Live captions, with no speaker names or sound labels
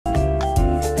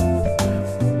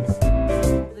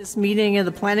this meeting of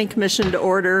the Planning Commission to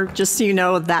order. Just so you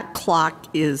know, that clock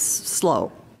is slow,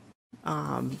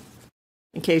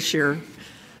 in case you're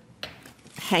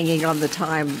hanging on the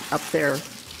time up there.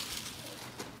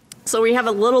 So we have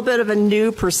a little bit of a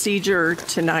new procedure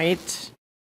tonight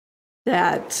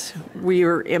that we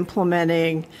are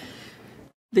implementing,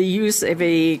 the use of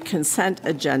a consent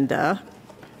agenda.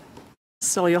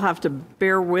 So you'll have to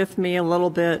bear with me a little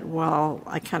bit while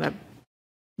I kind of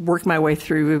work my way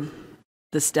through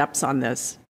the steps on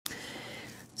this.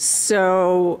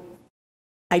 So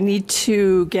I need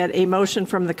to get a motion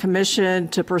from the commission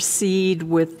to proceed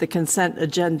with the consent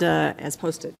agenda as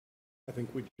posted. I think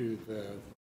we do the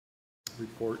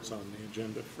reports on the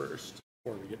agenda first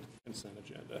before we get to the consent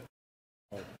agenda.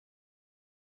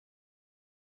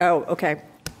 Oh, okay.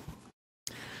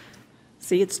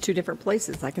 See, it's two different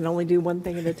places. I can only do one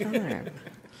thing at a time.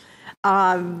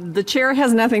 The chair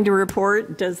has nothing to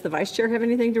report. Does the vice chair have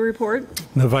anything to report?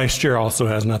 The vice chair also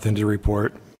has nothing to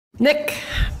report. Nick?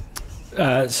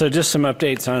 So just some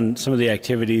updates on some of the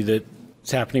activity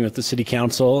that's happening with the city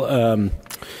council.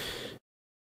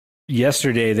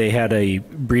 Yesterday they had a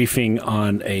briefing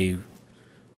on I'm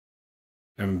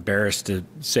embarrassed to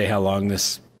say how long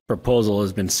this proposal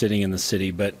has been sitting in the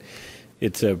city, but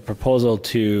it's a proposal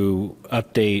to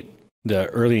update the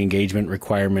early engagement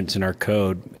requirements in our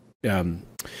code.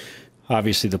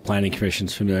 Obviously the Planning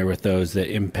Commission's familiar with those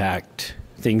that impact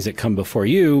things that come before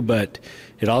you, but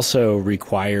it also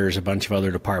requires a bunch of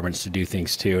other departments to do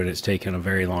things too, and it's taken a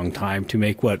very long time to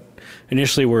make what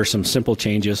initially were some simple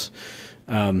changes.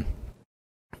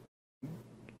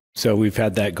 So we've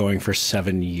had that going for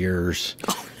 7 years.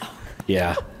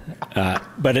 Yeah.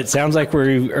 But it sounds like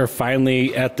we are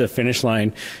finally at the finish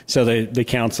line. So the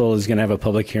council is going to have a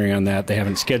public hearing on that. They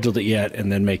haven't scheduled it yet,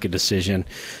 and then make a decision.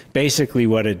 Basically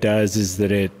what it does is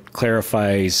that it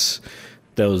clarifies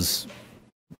those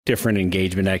different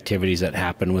engagement activities that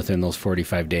happen within those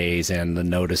 45 days and the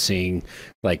noticing.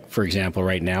 Like, for example,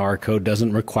 right now our code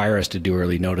doesn't require us to do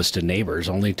early notice to neighbors,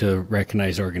 only to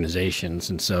recognized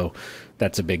organizations. And so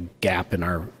that's a big gap in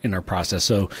our process.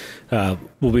 So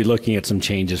we'll be looking at some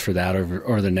changes for that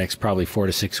over the next probably 4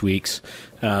 to 6 weeks.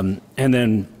 And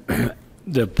then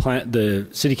the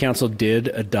city council did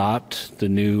adopt the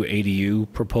new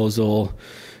ADU proposal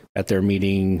at their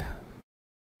meeting.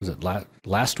 Was it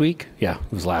last week? Yeah,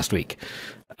 it was last week.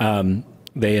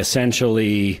 They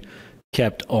essentially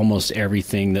kept almost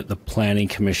everything that the Planning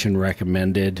Commission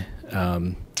recommended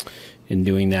in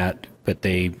doing that, but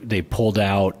they pulled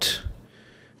out.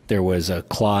 There was a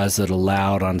clause that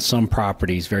allowed on some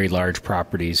properties, very large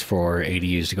properties, for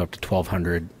ADUs to go up to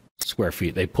 1,200 square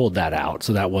feet. They pulled that out,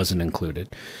 so that wasn't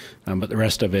included. But the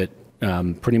rest of it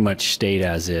pretty much stayed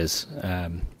as is.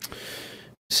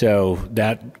 So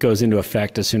that goes into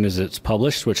effect as soon as it's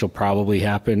published, which will probably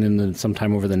happen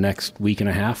sometime over the next week and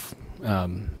a half.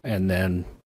 And then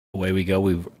away we go.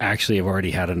 We actually have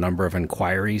already had a number of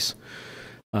inquiries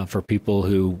for people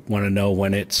who want to know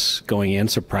when it's going in.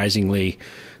 Surprisingly,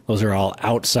 those are all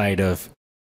outside of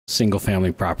single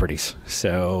family properties.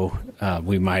 So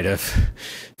we might have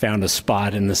found a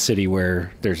spot in the city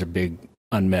where there's a big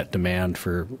unmet demand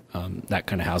for that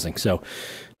kind of housing. So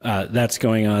that's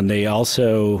going on. They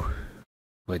also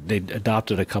they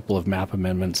adopted a couple of map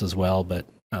amendments as well, but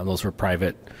those were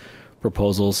private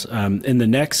proposals. In the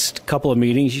next couple of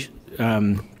meetings,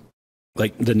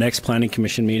 like the next Planning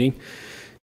Commission meeting,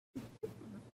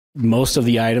 most of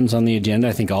the items on the agenda,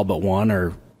 I think all but one,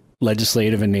 are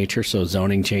legislative in nature, so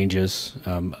zoning changes,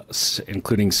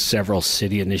 including several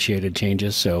city-initiated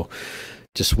changes. So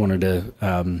just wanted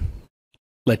to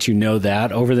let you know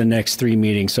that over the next 3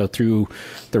 meetings, so through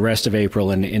the rest of April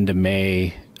and into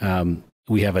May,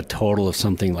 we have a total of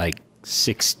something like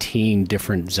 16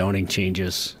 different zoning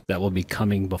changes that will be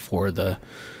coming before the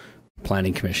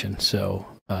Planning Commission. So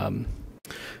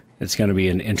it's going to be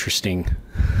an interesting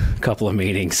couple of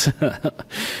meetings.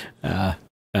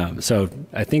 So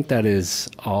I think that is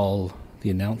all the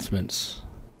announcements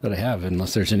that I have,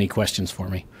 unless there's any questions for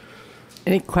me.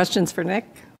 Any questions for Nick?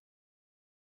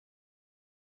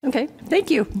 Okay,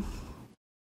 thank you.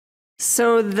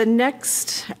 So the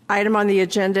next item on the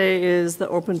agenda is the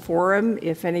open forum.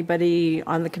 If anybody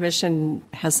on the commission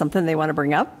has something they want to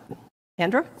bring up.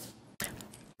 Andra?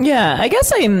 Yeah, I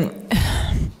guess I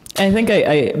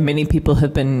think many people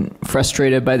have been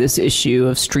frustrated by this issue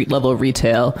of street level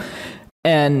retail.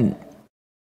 And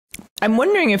I'm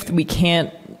wondering if we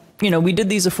can't, we did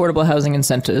these affordable housing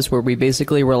incentives where we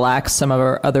basically relaxed some of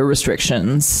our other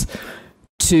restrictions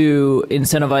to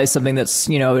incentivize something that's,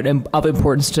 of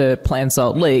importance to Plan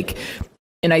Salt Lake.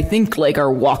 And I think like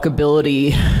our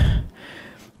walkability,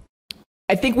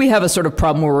 I think we have a sort of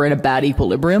problem where we're in a bad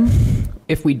equilibrium.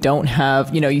 If we don't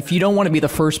have, if you don't want to be the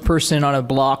first person on a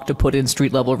block to put in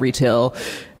street level retail,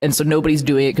 and so nobody's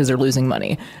doing it because they're losing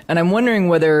money. And I'm wondering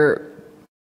whether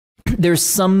there's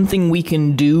something we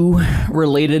can do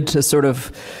related to sort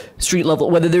of street level,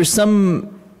 whether there's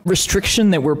some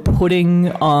restriction that we're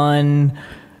putting on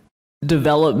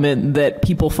development that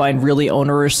people find really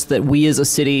onerous that we as a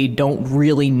city don't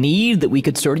really need, that we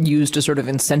could sort of use to sort of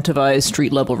incentivize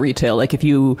street level retail. Like if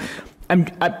you,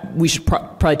 we should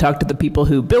probably talk to the people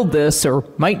who build this or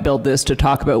might build this to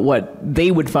talk about what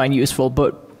they would find useful,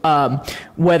 but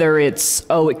whether it's,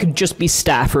 it could just be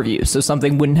staff review, so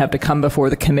something wouldn't have to come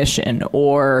before the commission,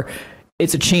 or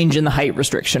it's a change in the height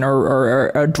restriction or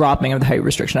a dropping of the height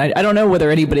restriction. I don't know whether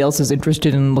anybody else is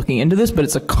interested in looking into this, but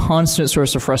it's a constant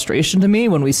source of frustration to me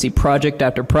when we see project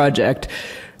after project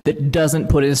that doesn't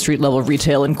put in street level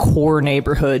retail in core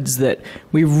neighborhoods that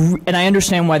and I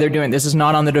understand why they're doing this. This is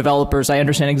not on the developers. I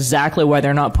understand exactly why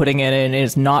they're not putting it in. It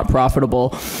is not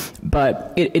profitable,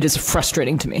 but it is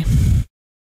frustrating to me.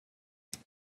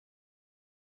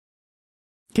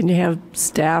 Can you have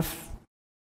staff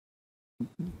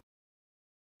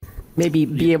maybe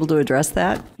be able to address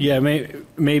that? Yeah,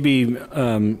 maybe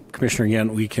Commissioner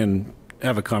Yent, we can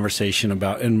have a conversation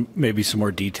about, and maybe some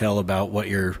more detail about what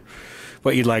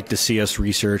you'd like to see us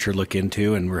research or look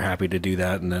into, and we're happy to do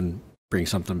that and then bring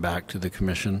something back to the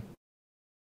commission.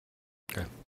 Okay.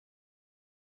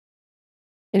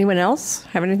 Anyone else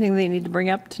have anything they need to bring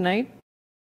up tonight?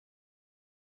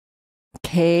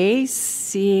 Okay,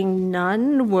 seeing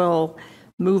none, we'll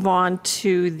move on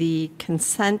to the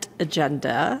consent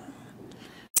agenda.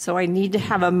 So I need to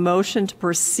have a motion to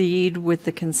proceed with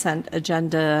the consent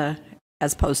agenda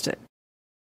as posted.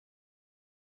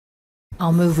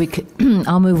 I'll move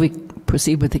we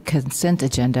proceed with the consent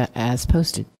agenda as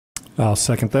posted. I'll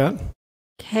second that.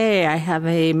 Okay, I have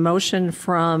a motion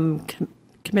from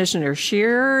Commissioner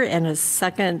Scheer and a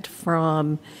second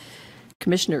from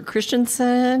Commissioner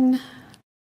Christensen.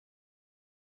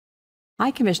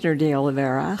 Hi, Commissioner De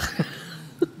Oliveira.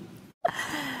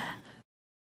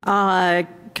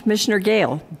 Commissioner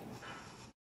Gale.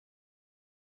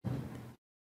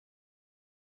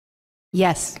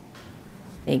 Yes.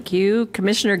 Thank you.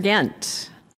 Commissioner Gent.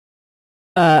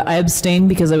 I abstained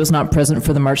because I was not present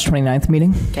for the March 29th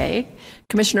meeting. Okay.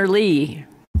 Commissioner Lee.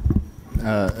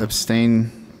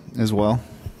 Abstain as well.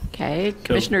 Okay.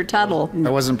 Commissioner Tuttle. I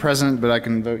wasn't present, but I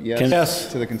can vote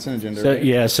yes to the consent agenda. So, right?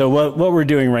 yeah, so what we're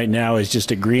doing right now is just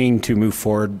agreeing to move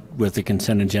forward with the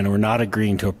consent agenda. We're not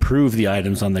agreeing to approve the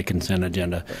items on the consent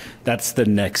agenda. That's the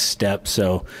next step,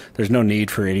 so there's no need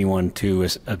for anyone to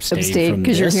abstain from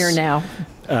this. Because you're here now.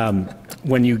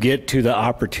 When you get to the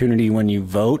opportunity when you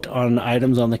vote on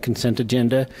items on the consent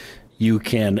agenda, you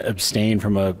can abstain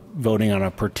from voting on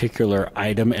a particular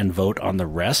item and vote on the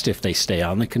rest if they stay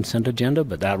on the consent agenda,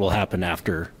 but that will happen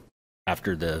after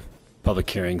the public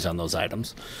hearings on those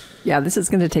items. Yeah, this is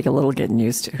going to take a little getting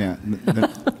used to. Yeah,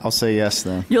 I'll say yes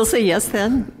then. You'll say yes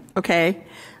then? Okay.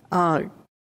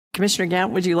 Commissioner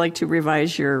Gant, would you like to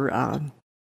revise your...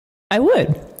 I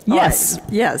would. Yes.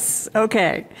 Right. Yes.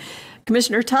 Okay.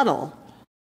 Commissioner Tuttle.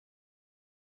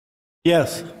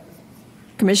 Yes.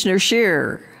 Commissioner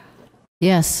Scheer.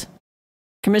 Yes.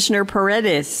 Commissioner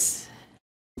Paredes.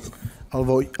 I'll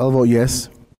vote yes.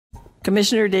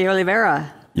 Commissioner De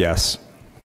Oliveira. Yes.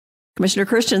 Commissioner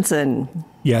Christensen.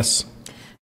 Yes.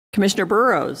 Commissioner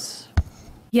Burrows.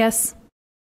 Yes.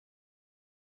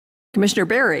 Commissioner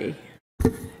Berry.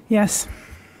 Yes.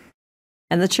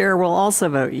 And the chair will also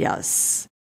vote yes.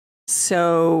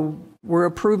 So we're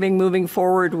approving moving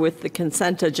forward with the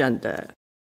consent agenda.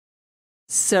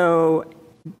 So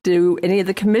do any of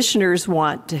the commissioners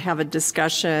want to have a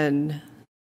discussion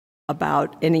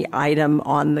about any item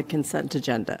on the consent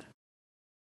agenda?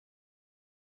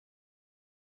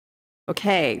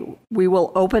 Okay, we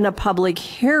will open a public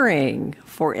hearing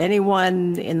for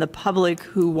anyone in the public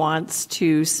who wants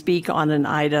to speak on an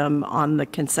item on the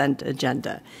consent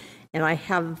agenda. And I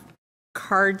have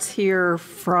cards here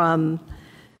from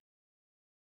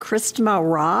Christina.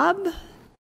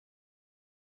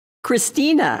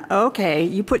 Okay,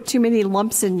 you put too many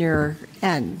lumps in your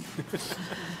N.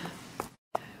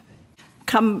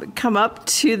 Come up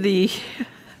to the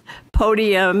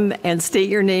podium and state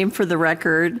your name for the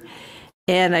record.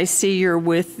 And I see you're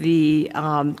with the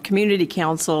Community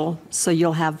Council, so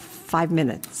you'll have 5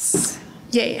 minutes.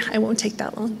 Yay, I won't take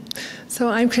that long. So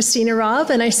I'm Christina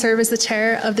Robb, and I serve as the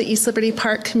chair of the East Liberty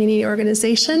Park Community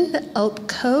Organization,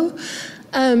 ELPCO.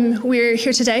 We're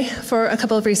here today for a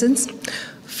couple of reasons.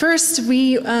 First,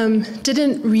 we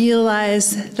didn't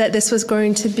realize that this was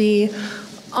going to be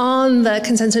on the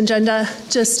consent agenda,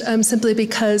 just simply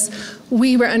because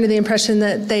we were under the impression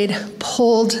that they'd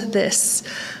pulled this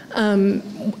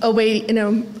away,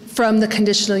 from the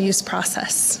conditional use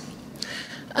process.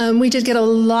 We did get a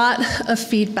lot of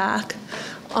feedback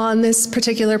on this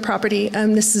particular property.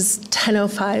 This is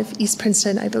 1005 East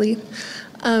Princeton, I believe,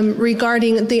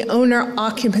 regarding the owner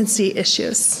occupancy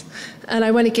issues. And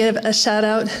I want to give a shout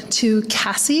out to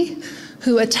Cassie,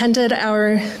 who attended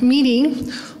our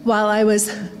meeting while I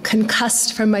was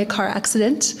concussed from my car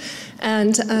accident,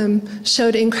 and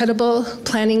showed incredible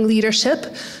planning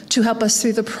leadership to help us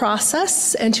through the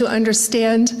process and to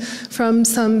understand from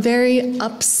some very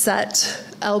upset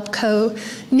Elbco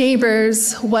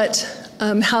neighbors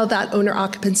how that owner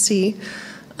occupancy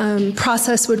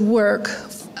process would work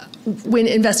when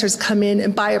investors come in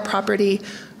and buy a property,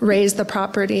 raise the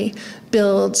property,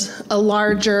 build a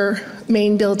larger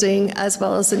main building as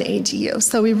well as an ADU.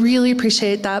 So we really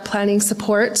appreciate that planning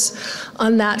support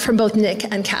on that from both Nick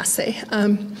and Cassie.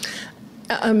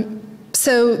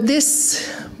 So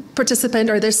this participant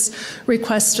or this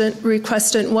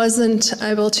requestant wasn't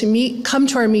able to come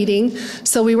to our meeting,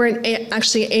 so we weren't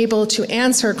actually able to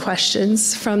answer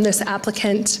questions from this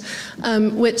applicant,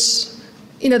 which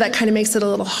that kind of makes it a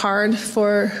little hard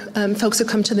for folks who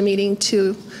come to the meeting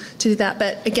to do that.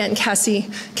 But again, Cassie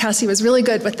was really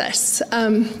good with this.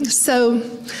 So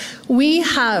we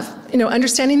have,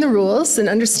 understanding the rules and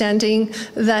understanding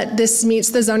that this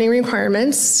meets the zoning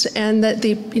requirements and that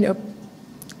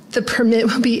the permit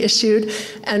will be issued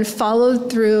and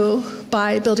followed through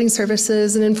by building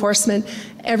services and enforcement,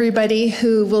 everybody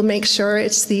who will make sure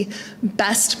it's the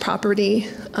best property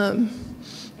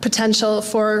potential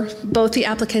for both the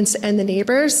applicants and the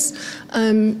neighbors.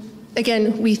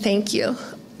 Again, we thank you.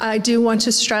 I do want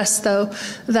to stress, though,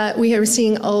 that we are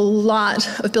seeing a lot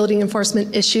of building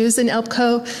enforcement issues in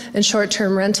Elbco and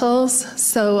short-term rentals.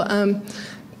 So,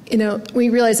 we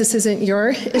realize this isn't your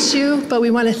issue, but we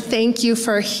want to thank you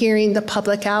for hearing the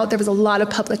public out. There was a lot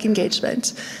of public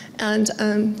engagement, and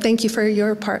thank you for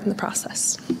your part in the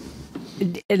process.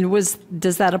 And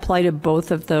does that apply to both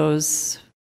of those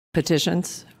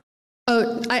petitions?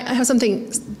 Oh, I have something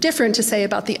different to say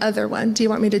about the other one. Do you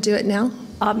want me to do it now?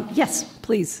 Yes,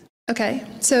 please. Okay,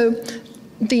 so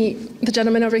the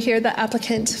gentleman over here, the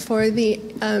applicant for the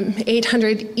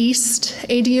 800 East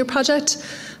ADU project,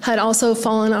 had also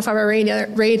fallen off our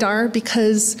radar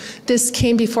because this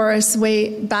came before us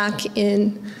way back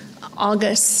in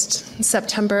August,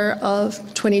 September of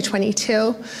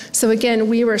 2022. So again,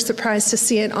 we were surprised to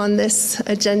see it on this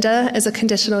agenda as a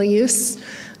conditional use.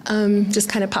 Just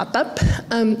kind of pop up.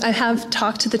 I have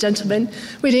talked to the gentleman.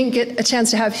 We didn't get a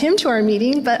chance to have him to our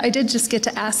meeting, but I did just get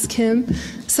to ask him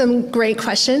some great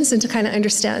questions and to kind of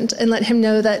understand and let him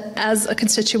know that as a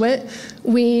constituent,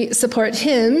 we support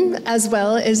him as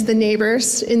well as the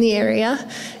neighbors in the area.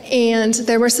 And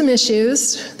there were some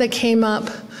issues that came up,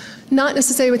 not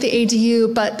necessarily with the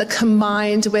ADU, but the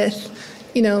combined with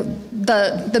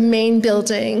the main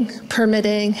building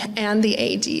permitting and the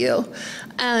ADU.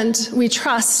 And we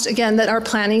trust, again, that our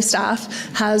planning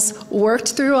staff has worked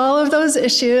through all of those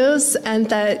issues and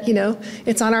that,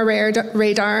 it's on our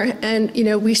radar and,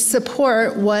 we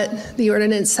support what the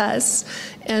ordinance says.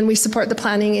 And we support the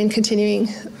planning in continuing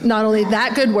not only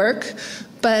that good work,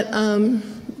 but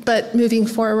moving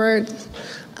forward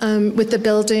with the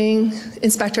building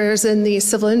inspectors and the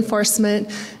civil enforcement,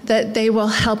 that they will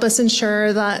help us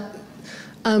ensure that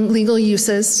legal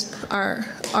uses are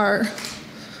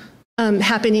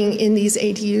happening in these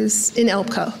ADUs in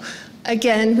Elbco.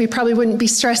 Again, we probably wouldn't be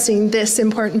stressing this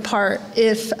important part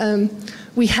if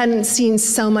we hadn't seen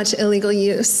so much illegal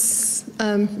use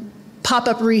pop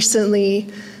up recently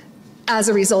as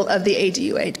a result of the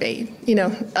ADU debate.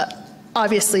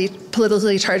 Obviously,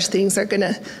 politically charged things are going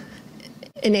to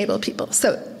enable people.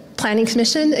 So, Planning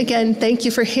Commission, again, thank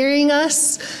you for hearing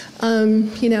us.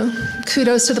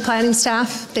 Kudos to the planning staff.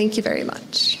 Thank you very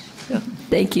much. Yeah.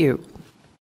 Thank you.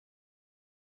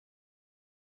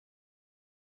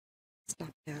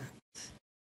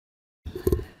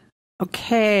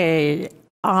 Okay.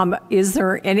 Is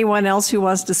there anyone else who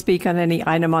wants to speak on any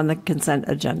item on the consent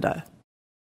agenda?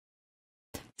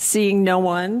 Seeing no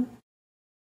one,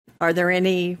 are there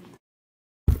any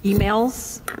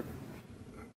emails?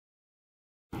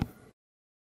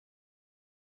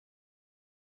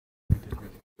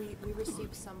 We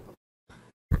received some.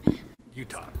 You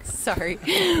talk. Sorry.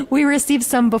 We received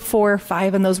some before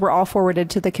 5, and those were all forwarded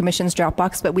to the commission's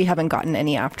Dropbox, but we haven't gotten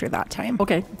any after that time.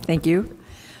 Okay, thank you.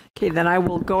 Okay, then I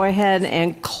will go ahead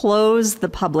and close the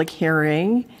public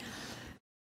hearing.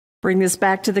 bring this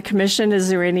back to the commission. Is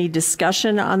there any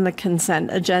discussion on the consent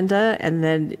agenda? And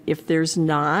then if there's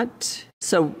not,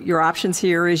 so your options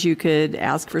here is you could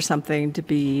ask for something to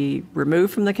be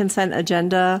removed from the consent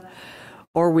agenda,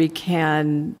 or we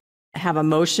can have a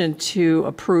motion to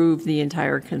approve the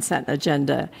entire consent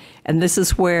agenda. And this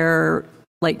is where,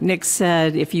 like Nick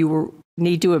said, if you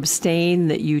need to abstain,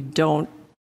 that you don't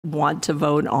want to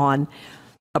vote on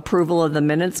approval of the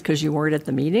minutes because you weren't at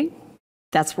the meeting.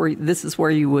 This is where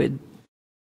you would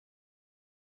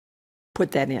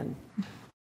put that in.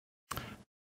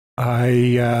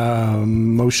 I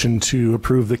motion to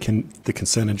approve the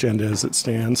consent agenda as it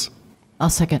stands. I'll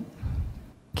second.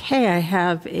 Okay, I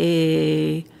have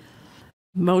a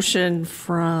motion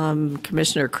from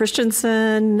Commissioner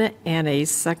Christensen and a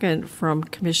second from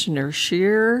Commissioner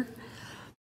Scheer.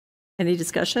 Any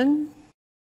discussion?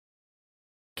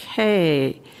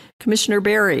 Okay, Commissioner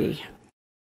Berry.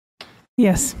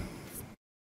 Yes.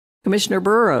 Commissioner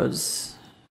Burrows.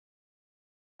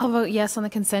 I'll vote yes on the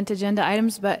consent agenda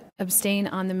items, but abstain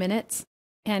on the minutes.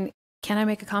 And can I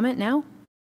make a comment now?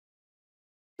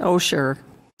 Oh, sure.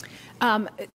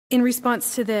 In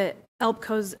response to the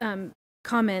ELPCO's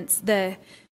comments, the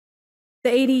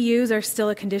ADUs are still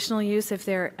a conditional use if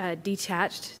they're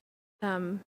detached.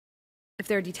 If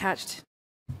they're a detached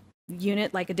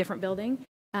unit, like a different building.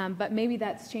 But maybe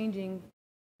that's changing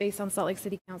based on Salt Lake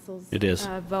City Council's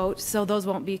vote, so those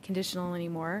won't be conditional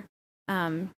anymore.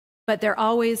 But they're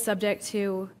always subject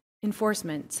to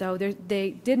enforcement. So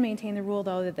they did maintain the rule,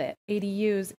 though, that the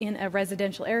ADUs in a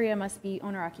residential area must be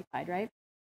owner-occupied, right?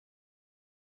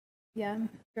 Yeah,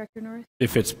 Director Norris?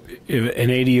 If an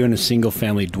ADU in a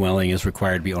single-family dwelling is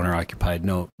required to be owner-occupied,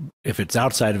 no. If it's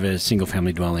outside of a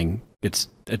single-family dwelling, it's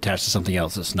attached to something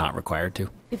else that's not required to.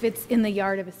 If it's in the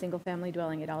yard of a single-family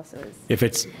dwelling, it also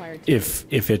is required to.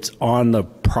 If it's on the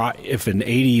if an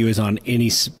ADU is on any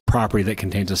property that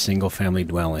contains a single-family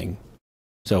dwelling,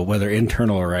 so whether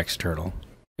internal or external,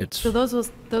 it's so those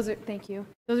are thank you.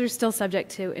 Those are still subject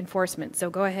to enforcement. So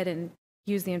go ahead and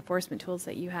use the enforcement tools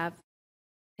that you have.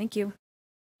 Thank you.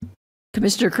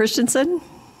 Commissioner Christensen?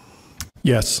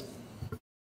 Yes.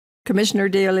 Commissioner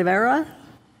De Oliveira?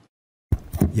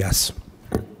 Yes.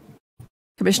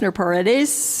 Commissioner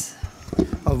Paredes?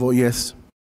 I'll vote yes.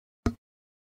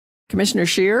 Commissioner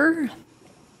Scheer?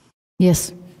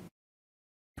 Yes.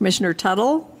 Commissioner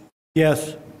Tuttle?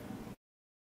 Yes.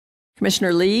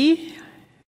 Commissioner Lee?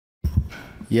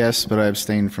 Yes, but I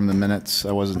abstained from the minutes.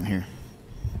 I wasn't here.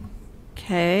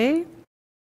 Okay.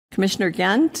 Commissioner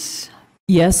Gent?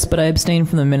 Yes, but I abstained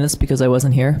from the minutes because I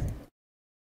wasn't here.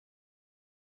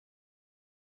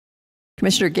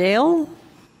 Commissioner Gale?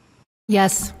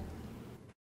 Yes.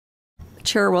 The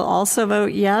chair will also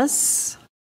vote yes.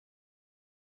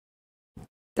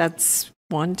 That's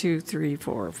 1, 2, 3,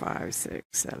 4, 5, 6,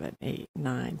 7, 8,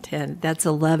 9, 10. That's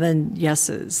 11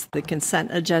 yeses. The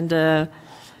consent agenda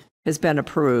has been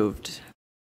approved.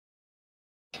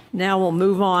 Now we'll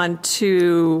move on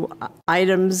to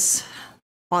items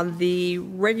on the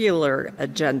regular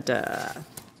agenda.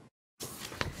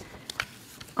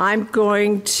 I'm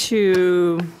going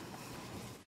to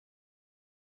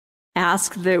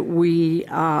ask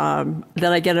that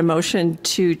that I get a motion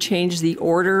to change the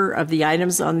order of the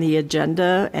items on the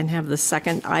agenda and have the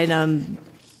second item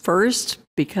first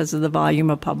because of the volume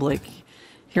of public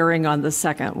hearing on the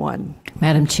second one.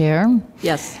 Madam Chair?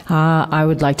 Yes. I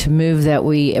would like to move that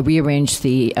we rearrange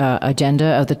the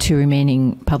agenda of the two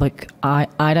remaining public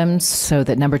items so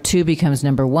that number 2 becomes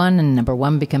number 1 and number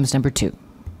 1 becomes number 2.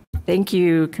 Thank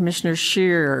you, Commissioner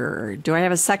Scheer. Do I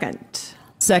have a second?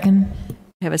 Second.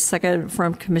 I have a second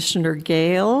from Commissioner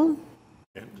Gale.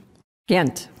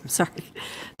 Gent. Sorry.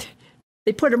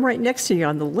 They put him right next to you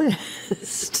on the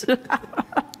list.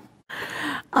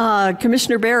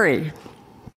 Commissioner Berry.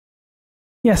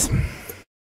 Yes.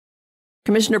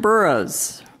 Commissioner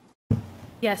Burrows.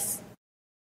 Yes.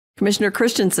 Commissioner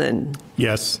Christensen.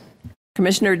 Yes.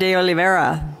 Commissioner De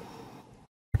Oliveira.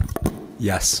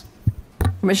 Yes.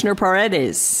 Commissioner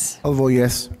Paredes. I'll vote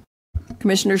yes.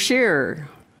 Commissioner Scheer.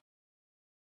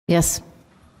 Yes.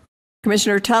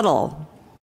 Commissioner Tuttle.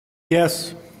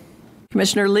 Yes.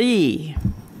 Commissioner Lee.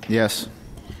 Yes.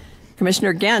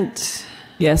 Commissioner Gent.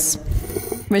 Yes.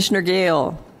 Commissioner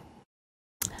Gale.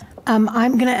 I'm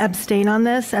going to abstain on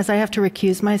this as I have to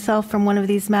recuse myself from one of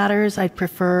these matters. I'd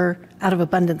prefer, out of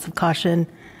abundance of caution,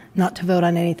 not to vote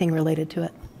on anything related to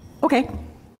it. Okay.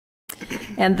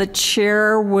 And the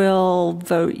chair will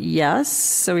vote yes.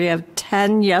 So we have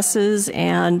 10 yeses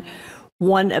and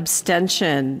 1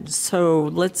 abstention. So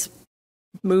let's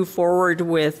move forward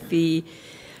with the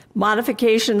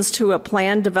modifications to a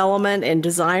plan development and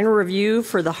design review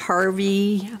for the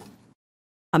Harvey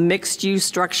a mixed-use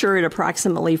structure at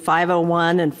approximately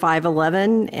 501 and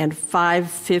 511 and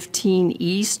 515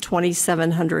 East,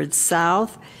 2700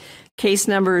 South. Case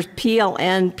numbers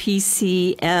PLN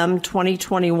PCM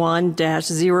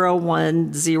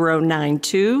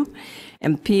 2021-01092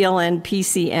 and PLN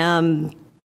PCM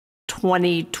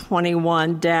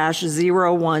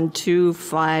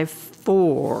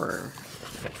 2021-01254.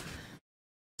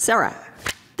 Sarah,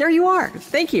 there you are.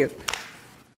 Thank you.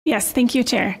 Yes, thank you,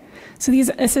 Chair. So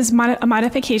this is a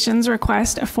modifications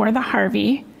request for the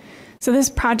Harvey. So this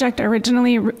project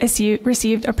originally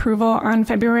received approval on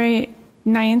February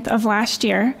 9th of last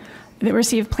year. It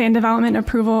received plan development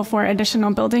approval for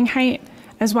additional building height,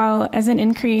 as well as an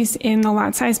increase in the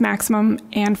lot size maximum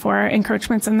and for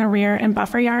encroachments in the rear and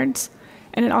buffer yards.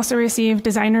 And it also received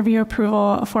design review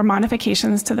approval for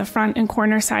modifications to the front and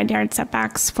corner side yard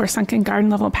setbacks for sunken garden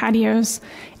level patios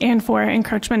and for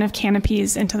encroachment of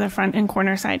canopies into the front and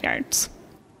corner side yards.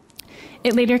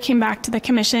 It later came back to the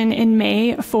Commission in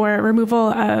May for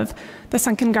removal of the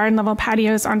sunken garden level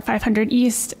patios on 500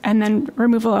 East and then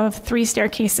removal of 3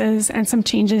 staircases and some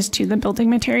changes to the building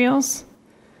materials.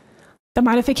 The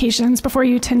modifications before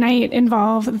you tonight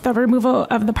involve the removal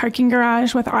of the parking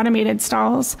garage with automated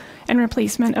stalls and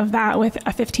replacement of that with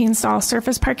a 15-stall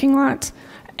surface parking lot.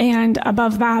 And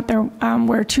above that, there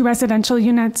were 2 residential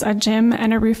units, a gym,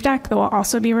 and a roof deck that will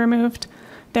also be removed.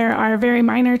 There are very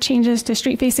minor changes to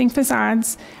street-facing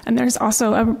facades, and there's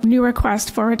also a new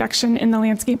request for reduction in the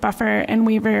landscape buffer and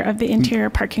waiver of the interior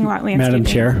parking lot landscaping Madam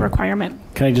Chair, requirement.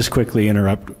 Can I just quickly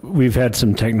interrupt? We've had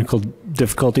some technical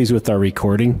difficulties with our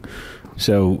recording,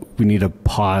 so we need a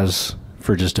pause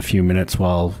for just a few minutes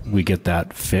while we get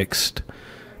that fixed.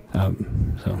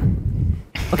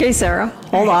 Okay, Sarah,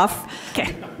 hold off.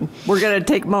 Okay. We're going to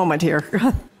take a moment here.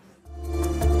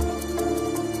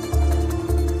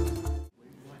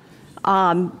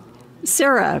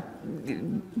 Sarah,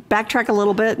 backtrack a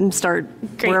little bit and start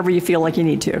wherever you feel like you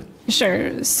need to.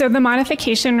 Sure. So the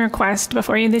modification request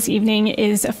before you this evening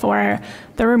is for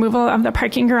the removal of the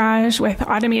parking garage with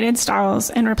automated stalls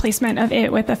and replacement of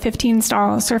it with a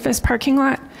 15-stall surface parking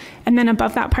lot. And then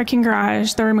above that parking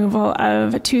garage, the removal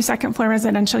of 2 second-floor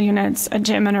residential units, a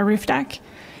gym, and a roof deck.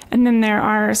 And then there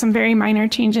are some very minor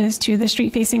changes to the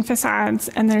street-facing facades,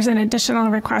 and there's an additional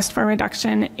request for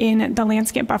reduction in the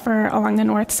landscape buffer along the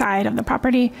north side of the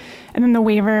property, and then the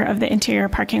waiver of the interior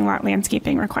parking lot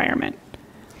landscaping requirement.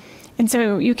 And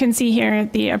so you can see here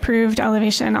the approved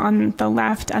elevation on the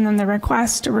left, and then the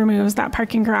request removes that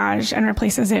parking garage and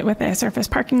replaces it with a surface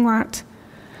parking lot.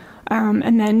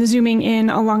 And then zooming in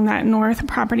along that north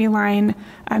property line,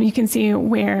 you can see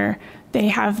where they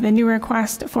have the new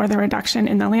request for the reduction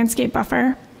in the landscape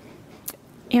buffer.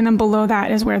 And then below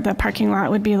that is where the parking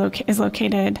lot would be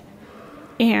located.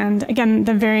 And again,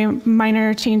 the very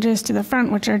minor changes to the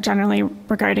front, which are generally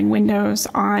regarding windows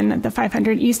on the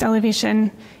 500 East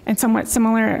elevation, and somewhat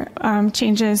similar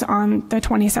changes on the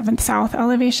 27th South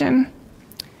elevation.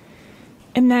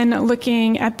 And then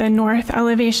looking at the north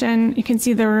elevation, you can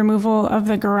see the removal of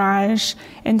the garage.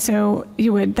 And so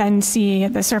you would then see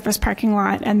the surface parking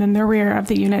lot and then the rear of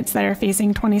the units that are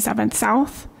facing 27th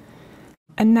South.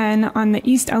 And then on the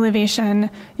east elevation,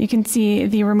 you can see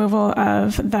the removal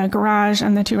of the garage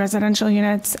and the 2 residential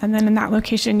units. And then in that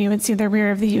location, you would see the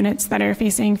rear of the units that are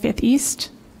facing 5th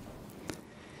East.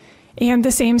 And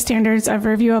the same standards of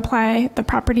review apply. The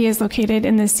property is located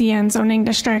in the CN zoning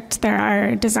district. There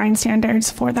are design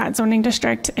standards for that zoning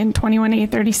district in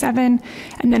 21A37,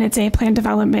 and then it's a plan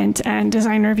development and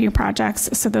design review projects,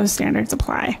 so those standards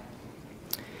apply.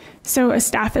 So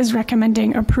staff is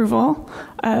recommending approval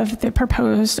of the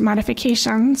proposed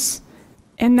modifications,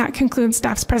 and that concludes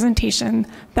staff's presentation.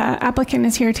 The applicant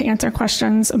is here to answer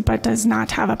questions, but does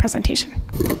not have a presentation.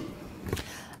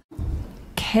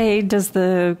 Okay, does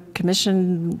the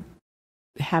commission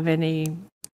have any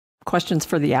questions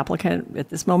for the applicant at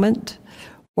this moment?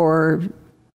 Or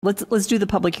let's do the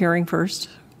public hearing first,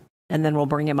 and then we'll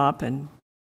bring him up. And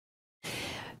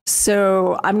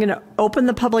so I'm going to open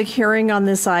the public hearing on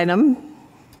this item.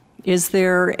 Is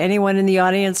there anyone in the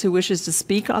audience who wishes to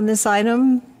speak on this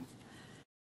item?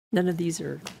 None of these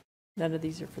are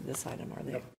for this item, are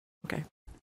they? Yep. Okay.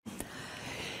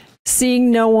 Seeing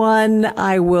no one,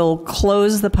 I will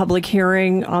close the public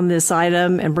hearing on this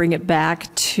item and bring it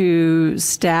back to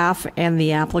staff and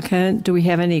the applicant. Do we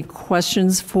have any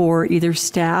questions for either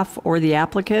staff or the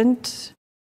applicant?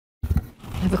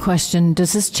 I have a question.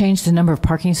 Does this change the number of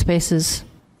parking spaces?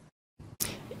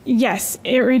 Yes,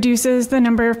 it reduces the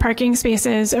number of parking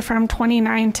spaces from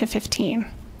 29 to 15.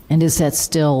 And is that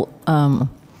still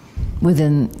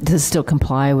does it still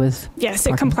comply with? Yes,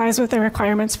 parking? It complies with the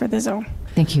requirements for the zone.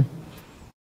 Thank you.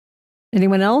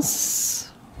 Anyone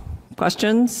else?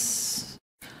 Questions?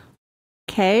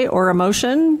 Okay, or a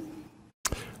motion?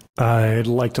 I'd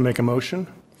like to make a motion.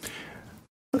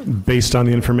 Based on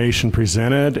the information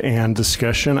presented and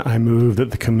discussion, I move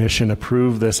that the commission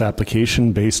approve this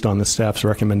application based on the staff's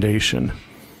recommendation.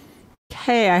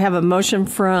 Okay, I have a motion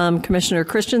from Commissioner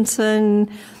Christensen.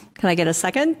 Can I get a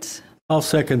second? I'll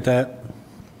second that.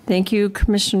 Thank you,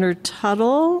 Commissioner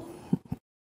Tuttle.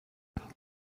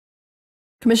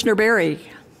 Commissioner Berry?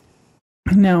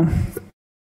 No.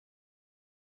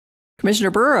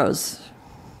 Commissioner Burrows?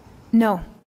 No.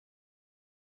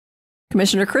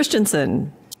 Commissioner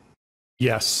Christensen?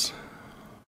 Yes.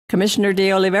 Commissioner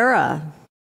De Oliveira?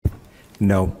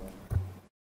 No.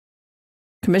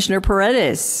 Commissioner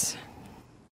Paredes?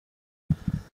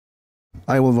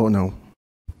 I will vote no.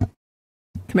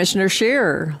 Commissioner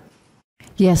Scheer?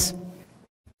 Yes.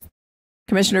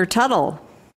 Commissioner Tuttle?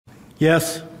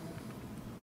 Yes.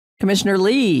 Commissioner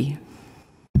Lee?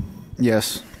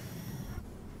 Yes.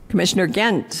 Commissioner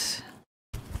Gent?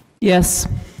 Yes.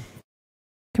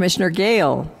 Commissioner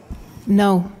Gale?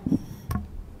 No.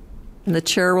 And the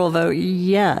chair will vote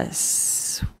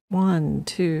yes. 1,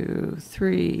 2,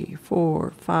 3,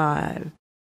 4, 5,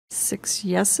 6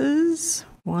 yeses.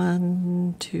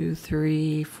 1, 2,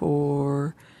 3,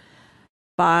 4,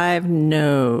 5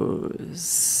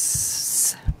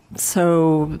 noes.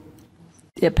 So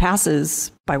it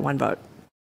passes by 1 vote.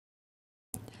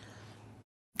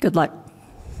 Good luck.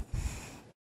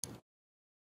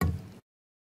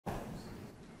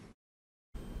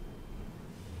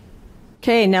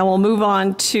 Okay, now we'll move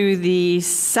on to the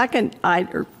second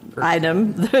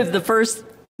item. The first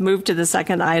move to the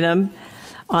second item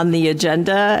on the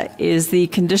agenda is the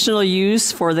conditional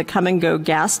use for the Come and Go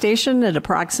gas station at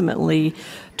approximately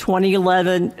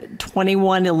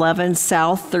 2111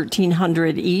 South,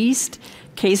 1300 East.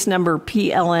 Case number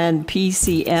PLN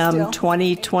PCM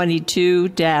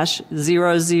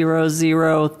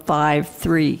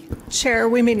 2022-00053. Chair,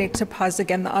 we may need to pause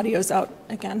again. The audio's out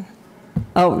again.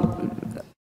 Oh,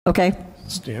 okay.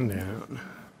 Stand down.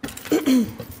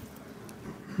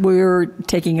 We're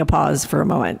taking a pause for a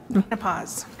moment. A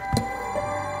pause.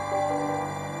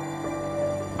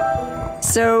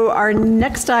 So our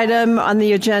next item on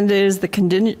the agenda is the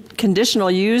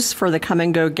conditional use for the Come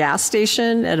and Go gas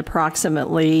station at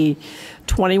approximately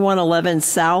 2111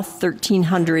 South,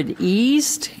 1300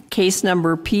 East. Case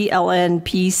number PLN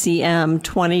PCM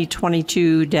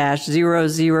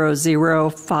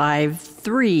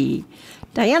 2022-00053.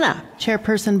 Diana.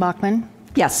 Chairperson Bachman?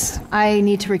 Yes. I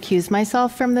need to recuse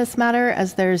myself from this matter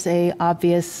as there's a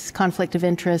obvious conflict of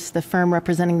interest. The firm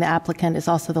representing the applicant is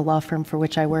also the law firm for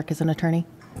which I work as an attorney.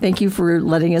 Thank you for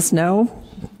letting us know.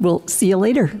 We'll see you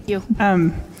later. Thank you.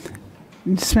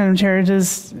 Just, Madam Chair,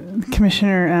 does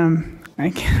Commissioner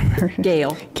I can't remember.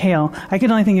 Gale. I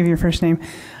could only think of your first name.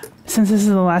 Since this is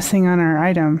the last thing on our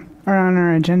item or on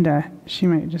our agenda, she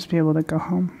might just be able to go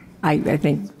home. I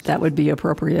think that would be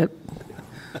appropriate.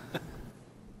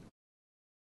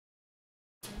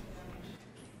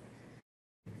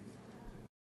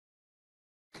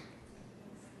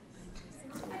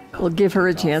 We'll give her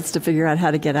a chance to figure out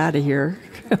how to get out of here.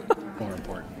 More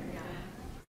important.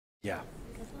 Yeah.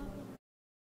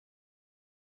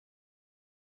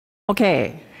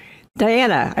 Okay.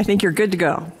 Diana, I think you're good to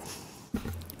go.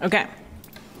 Okay.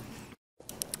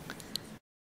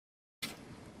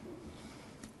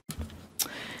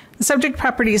 The subject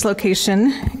property's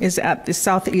location is at the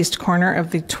southeast corner of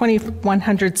the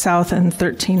 2100 South and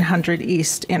 1300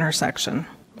 East intersection.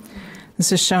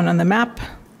 This is shown on the map.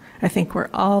 I think we're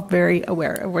all very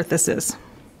aware of what this is.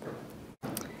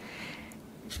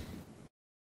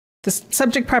 The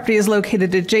subject property is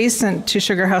located adjacent to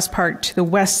Sugar House Park to the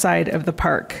west side of the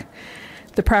park.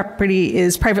 The property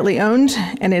is privately owned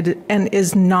and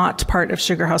is not part of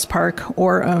Sugar House Park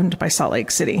or owned by Salt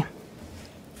Lake City.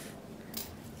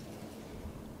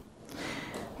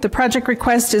 The project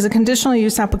request is a conditional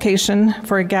use application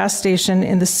for a gas station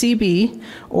in the CB,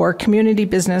 or Community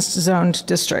Business Zoned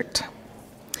District.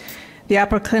 The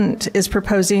applicant is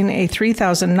proposing a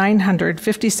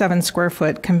 3,957 square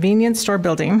foot convenience store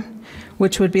building,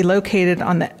 which would be located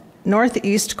on the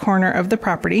northeast corner of the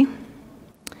property,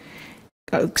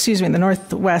 the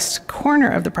northwest corner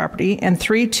of the property, and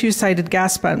 3 two-sided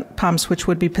gas pumps, which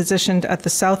would be positioned at the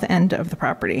south end of the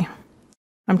property.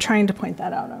 I'm trying to point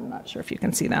that out. I'm not sure if you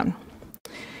can see that.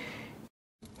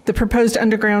 The proposed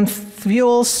underground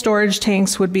fuel storage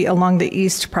tanks would be along the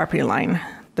east property line.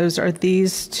 Those are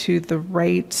these to the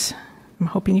right. I'm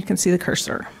hoping you can see the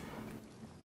cursor.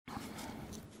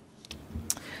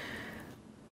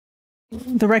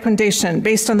 The recommendation,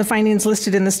 based on the findings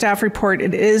listed in the staff report,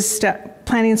 it is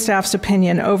planning staff's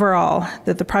opinion overall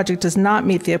that the project does not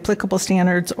meet the applicable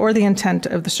standards or the intent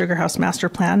of the Sugar House Master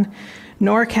Plan,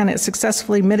 nor can it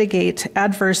successfully mitigate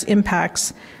adverse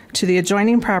impacts to the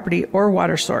adjoining property or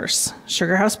water source,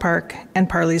 Sugar House Park and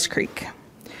Parley's Creek.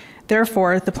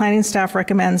 Therefore, the planning staff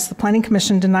recommends the Planning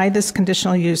Commission deny this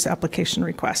conditional use application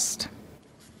request.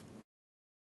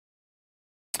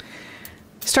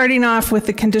 Starting off with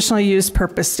the conditional use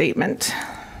purpose statement.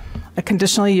 A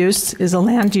conditional use is a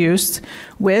land use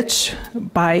which,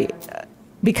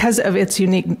 because of its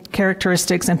unique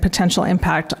characteristics and potential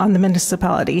impact on the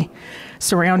municipality,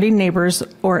 surrounding neighbors,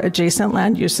 or adjacent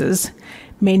land uses,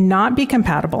 may not be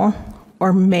compatible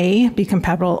or may be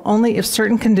compatible only if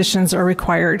certain conditions are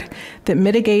required that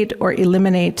mitigate or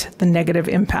eliminate the negative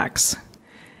impacts.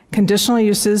 Conditional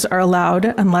uses are allowed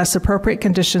unless appropriate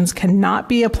conditions cannot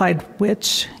be applied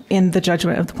which, in the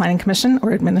judgment of the Planning Commission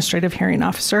or Administrative Hearing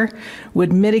Officer,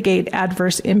 would mitigate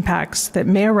adverse impacts that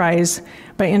may arise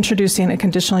by introducing a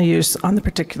conditional use on the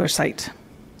particular site.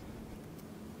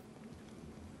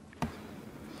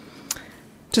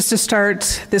 Just to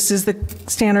start, this is the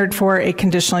standard for a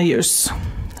conditional use.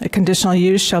 A conditional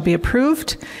use shall be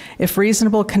approved if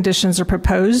reasonable conditions are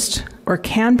proposed or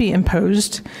can be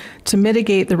imposed to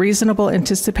mitigate the reasonable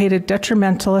anticipated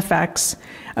detrimental effects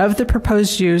of the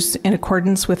proposed use in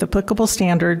accordance with applicable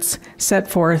standards set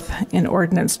forth in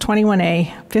Ordinance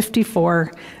 21A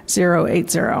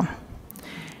 54080.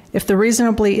 If the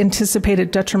reasonably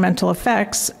anticipated detrimental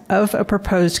effects of a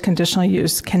proposed conditional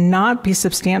use cannot be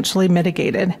substantially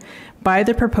mitigated by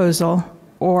the proposal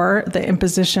or the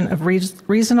imposition of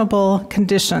reasonable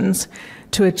conditions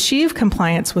to achieve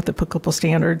compliance with applicable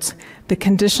standards, the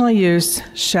conditional use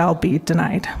shall be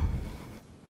denied.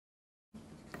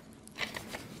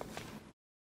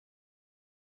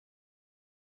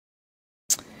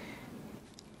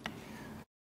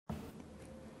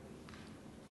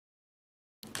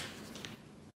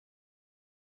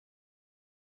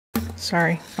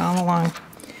 Sorry, following along.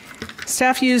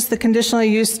 Staff used the conditional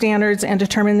use standards and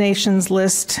determinations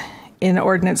list in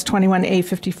Ordinance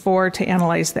 21A54 to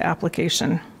analyze the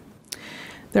application.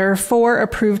 There are 4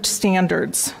 approved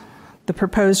standards. The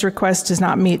proposed request does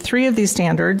not meet 3 of these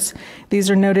standards. These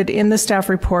are noted in the staff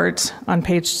report on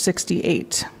page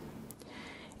 68.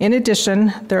 In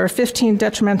addition, there are 15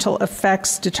 detrimental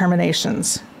effects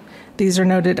determinations. These are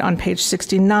noted on page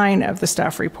 69 of the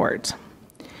staff report.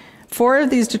 4 of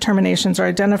these determinations are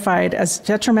identified as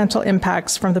detrimental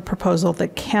impacts from the proposal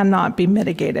that cannot be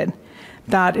mitigated.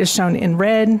 That is shown in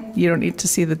red. You don't need to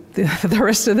see the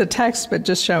rest of the text, but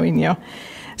just showing you.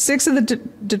 6 of the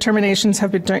determinations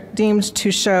have been deemed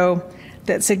to show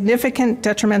that significant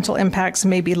detrimental impacts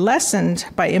may be lessened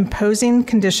by imposing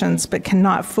conditions, but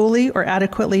cannot fully or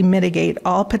adequately mitigate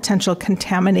all potential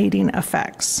contaminating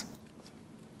effects.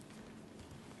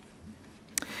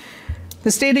 The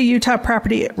State of Utah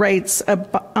Property Rights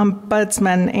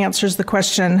Ombudsman answers the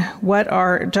question, what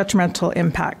are detrimental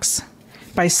impacts?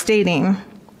 By stating,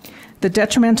 the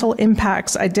detrimental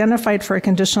impacts identified for a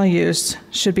conditional use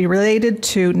should be related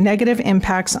to negative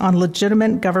impacts on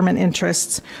legitimate government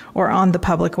interests or on the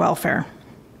public welfare.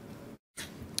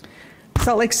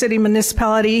 Salt Lake City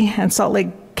Municipality and Salt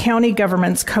Lake County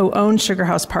governments co-own Sugar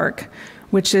House Park,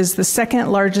 which is the second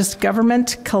largest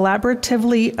government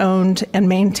collaboratively owned and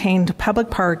maintained public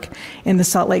park in the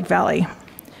Salt Lake Valley.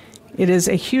 It is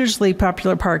a hugely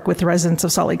popular park with the residents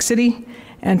of Salt Lake City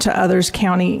and to others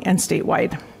county and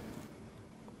statewide.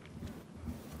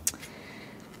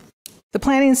 The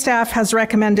planning staff has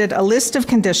recommended a list of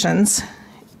conditions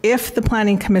if the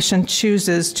Planning Commission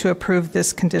chooses to approve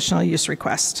this conditional use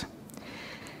request.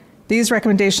 These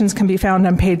recommendations can be found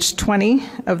on page 20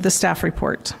 of the staff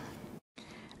report.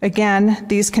 Again,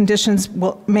 these conditions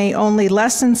may only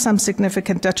lessen some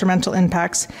significant detrimental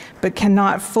impacts, but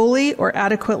cannot fully or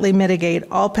adequately mitigate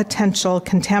all potential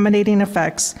contaminating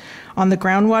effects on the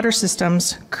groundwater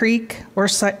systems, creek, or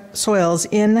soils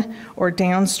in or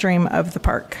downstream of the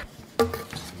park.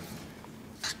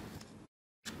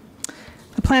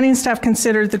 The planning staff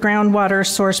considered the Groundwater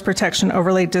Source Protection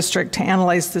Overlay District to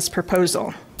analyze this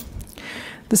proposal.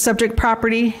 The subject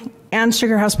property and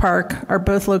Sugar House Park are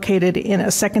both located in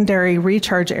a secondary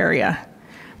recharge area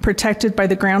protected by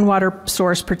the Groundwater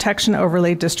Source Protection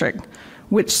Overlay District,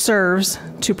 which serves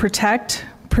to protect,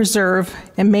 preserve,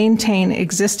 and maintain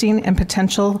existing and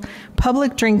potential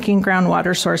public drinking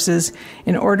groundwater sources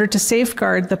in order to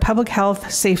safeguard the public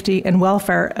health, safety, and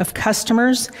welfare of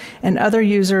customers and other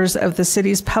users of the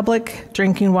city's public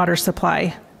drinking water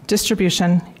supply,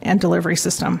 distribution, and delivery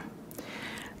system.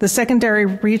 The secondary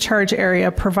recharge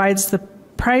area provides the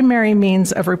primary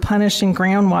means of replenishing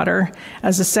groundwater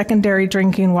as a secondary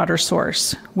drinking water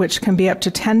source, which can be up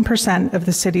to 10% of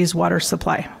the city's water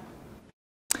supply.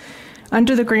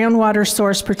 Under the Groundwater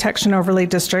Source Protection Overlay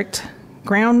District,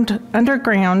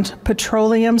 underground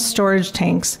petroleum storage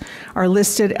tanks are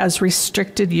listed as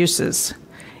restricted uses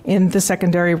in the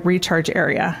secondary recharge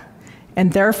area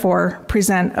and therefore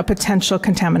present a potential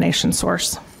contamination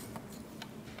source.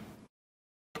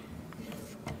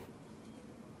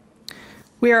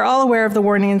 We are all aware of the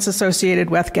warnings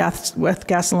associated with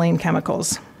gasoline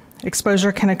chemicals.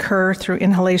 Exposure can occur through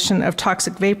inhalation of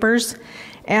toxic vapors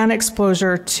and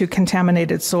exposure to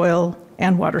contaminated soil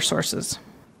and water sources.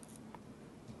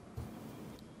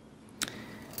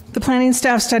 The planning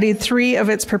staff studied 3 of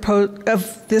this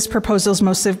proposal's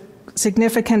most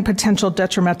significant potential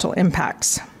detrimental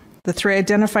impacts. The 3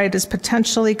 identified as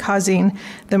potentially causing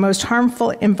the most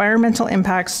harmful environmental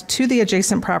impacts to the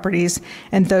adjacent properties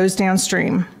and those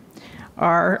downstream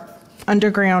are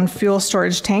underground fuel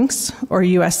storage tanks, or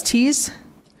USTs,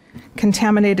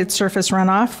 contaminated surface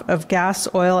runoff of gas,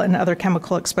 oil, and other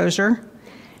chemical exposure,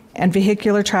 and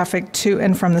vehicular traffic to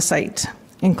and from the site,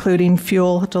 including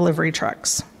fuel delivery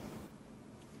trucks.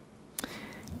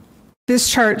 This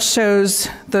chart shows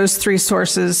those 3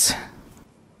 sources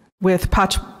with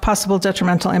possible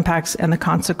detrimental impacts and the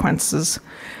consequences.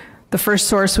 The first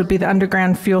source would be the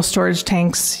underground fuel storage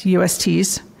tanks,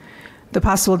 USTs. The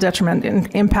possible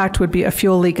detriment impact would be a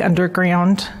fuel leak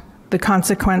underground. The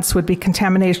consequence would be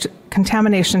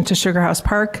contamination to Sugar House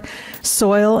Park,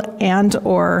 soil, and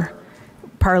or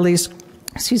Parley's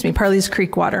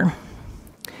Creek water.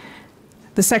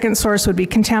 The second source would be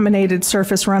contaminated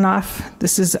surface runoff.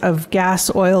 This is of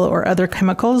gas, oil, or other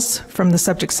chemicals from the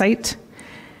subject site.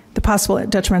 The possible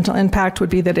detrimental impact would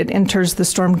be that it enters the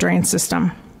storm drain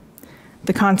system.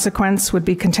 The consequence would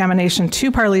be contamination to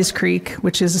Parley's Creek,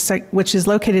 which is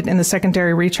located in the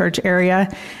secondary recharge area,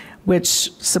 which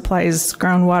supplies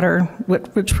groundwater,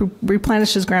 which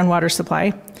replenishes groundwater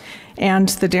supply, and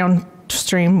the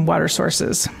downstream water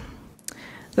sources.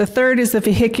 The third is the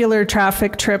vehicular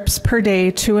traffic trips per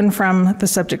day to and from the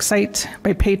subject site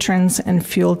by patrons and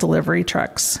fuel delivery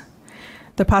trucks.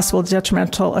 The possible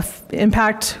detrimental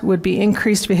impact would be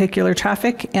increased vehicular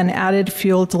traffic and added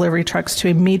fuel delivery trucks to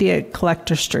immediate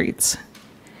collector streets.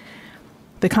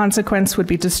 The consequence would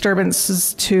be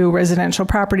disturbances to residential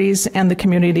properties and the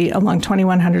community along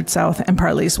 2100 South and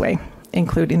Parley's Way,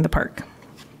 including the park.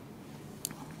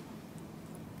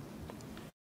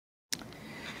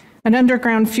 An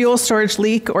underground fuel storage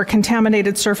leak or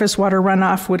contaminated surface water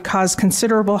runoff would cause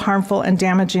considerable harmful and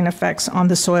damaging effects on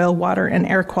the soil, water, and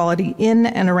air quality in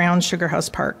and around Sugar House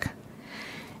Park.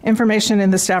 Information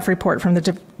in the staff report from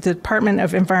the Department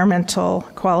of Environmental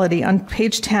Quality on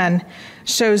page 10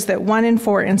 shows that 1 in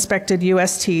 4 inspected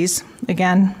USTs,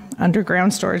 again,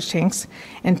 underground storage tanks,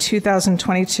 in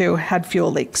 2022 had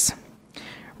fuel leaks.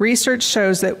 Research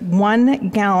shows that 1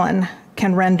 gallon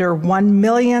can render 1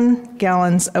 million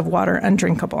gallons of water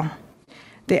undrinkable.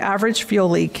 The average fuel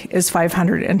leak is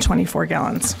 524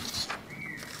 gallons.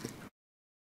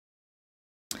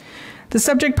 The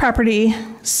subject property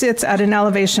sits at an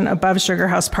elevation above Sugar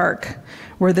House Park,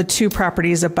 where the 2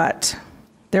 properties abut.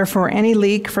 Therefore, any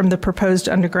leak from the proposed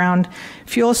underground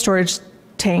fuel storage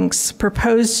tanks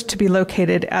proposed to be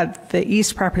located at the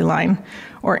east property line,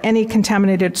 or any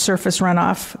contaminated surface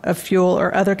runoff of fuel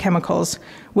or other chemicals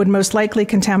would most likely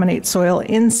contaminate soil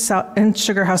in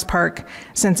Sugar House Park,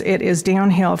 since it is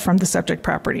downhill from the subject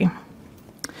property.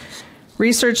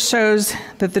 Research shows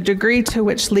that the degree to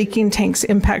which leaking tanks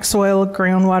impact soil,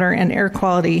 groundwater, and air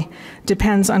quality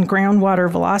depends on groundwater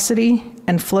velocity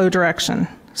and flow direction,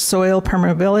 soil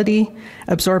permeability,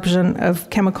 absorption of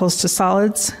chemicals to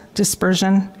solids,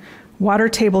 dispersion, water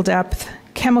table depth,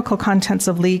 chemical contents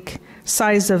of leak,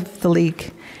 size of the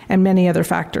leak, and many other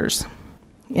factors.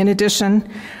 In addition,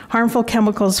 harmful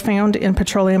chemicals found in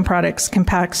petroleum products can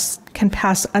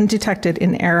pass undetected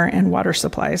in air and water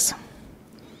supplies.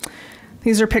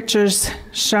 These are pictures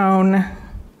shown.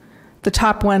 The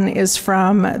top one is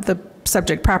from the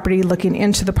subject property looking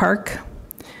into the park.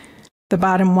 The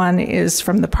bottom one is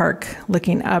from the park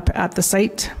looking up at the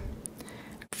site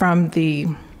from the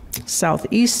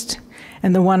southeast,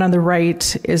 and the one on the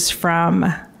right is from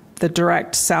the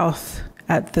direct south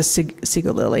at the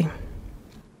Seagull Lily.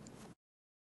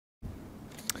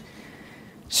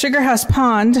 Sugar House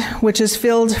Pond, which is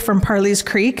filled from Parley's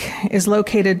Creek, is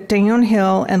located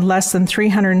downhill and less than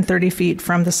 330 feet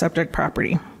from the subject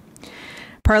property.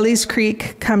 Parley's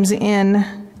Creek comes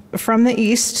in from the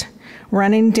east,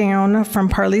 running down from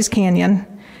Parley's Canyon,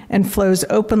 and flows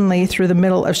openly through the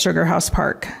middle of Sugar House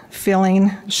Park,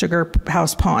 filling Sugar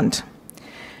House Pond.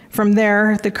 From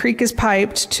there, the creek is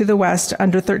piped to the west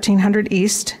under 1300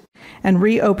 East and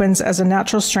reopens as a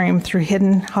natural stream through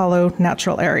Hidden Hollow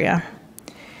Natural Area.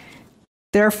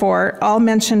 Therefore, all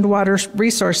mentioned water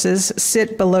resources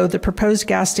sit below the proposed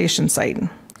gas station site,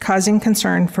 causing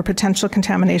concern for potential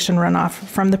contamination runoff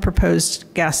from the proposed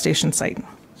gas station site.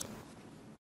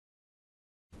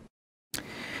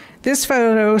 This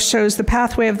photo shows the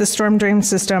pathway of the storm drain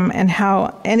system and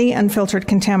how any unfiltered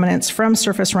contaminants from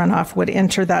surface runoff would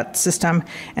enter that system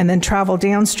and then travel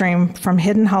downstream from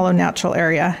Hidden Hollow Natural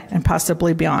Area and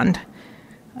possibly beyond.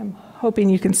 I'm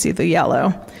hoping you can see the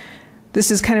yellow.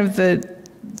 This is kind of the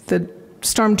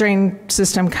storm drain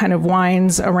system kind of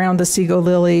winds around the Sego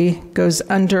Lily, goes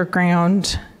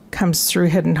underground, comes through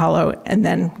Hidden Hollow, and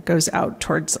then goes out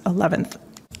towards 11th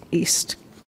East.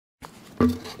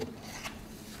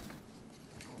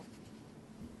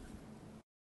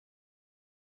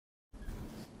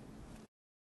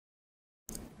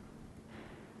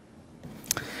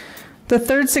 The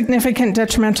third significant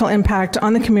detrimental impact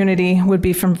on the community would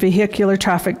be from vehicular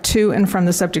traffic to and from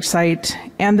the subject site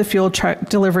and the fuel truck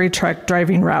delivery truck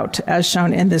driving route, as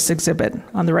shown in this exhibit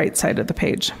on the right side of the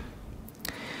page.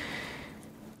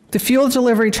 The fuel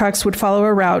delivery trucks would follow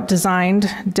a route design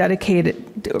dedicated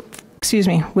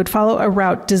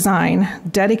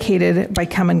by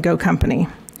Come and Go Company,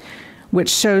 which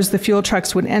shows the fuel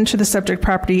trucks would enter the subject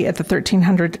property at the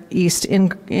 1300 East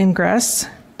ingress.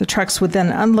 The trucks would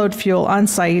then unload fuel on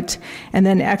site and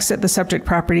then exit the subject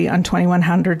property on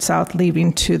 2100 South,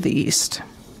 leaving to the east.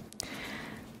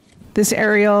 This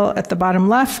aerial at the bottom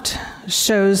left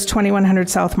shows 2100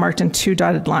 South marked in 2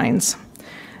 dotted lines.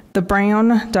 The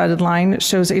brown dotted line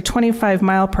shows a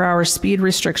 25-mile-per-hour speed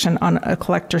restriction on a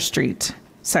collector street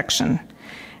section,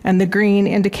 and the green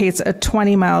indicates a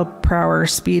 20-mile-per-hour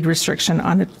speed restriction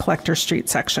on a collector street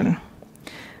section.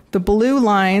 The blue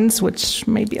lines, which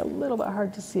may be a little bit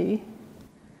hard to see,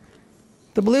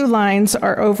 the blue lines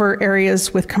are over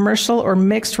areas with commercial or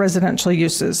mixed residential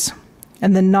uses,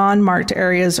 and the non-marked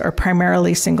areas are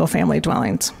primarily single-family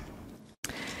dwellings.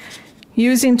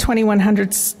 Using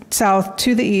 2100 South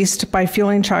to the east by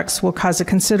fueling trucks will cause a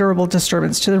considerable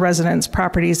disturbance to the residents,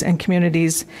 properties, and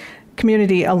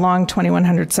community along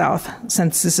 2100 South,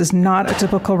 since this is not a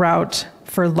typical route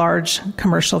for large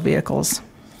commercial vehicles.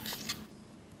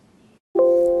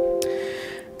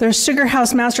 The Sugar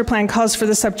House Master Plan calls for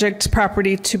the subject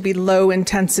property to be low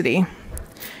intensity.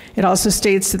 It also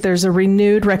states that there's a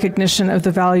renewed recognition of the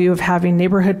value of having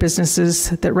neighborhood businesses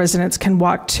that residents can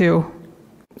walk to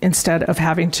instead of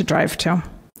having to drive to.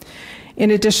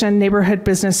 In addition, neighborhood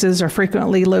businesses are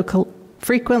frequently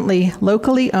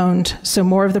locally owned, so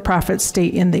more of the profits stay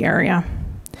in the area.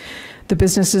 The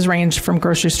businesses range from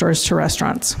grocery stores to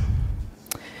restaurants.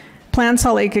 Plan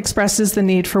Salt Lake expresses the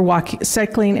need for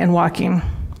cycling and walking.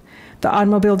 The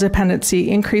automobile dependency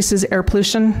increases air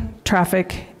pollution,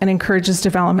 traffic, and encourages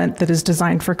development that is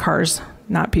designed for cars,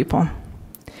 not people.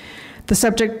 The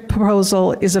subject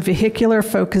proposal is a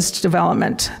vehicular-focused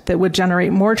development that would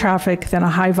generate more traffic than a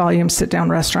high-volume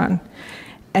sit-down restaurant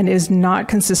and is not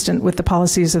consistent with the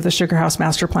policies of the Sugar House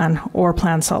Master Plan or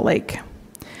Plan Salt Lake.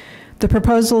 The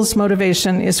proposal's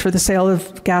motivation is for the sale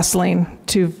of gasoline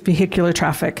to vehicular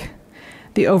traffic.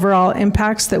 The overall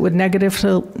impacts that would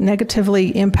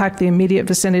negatively impact the immediate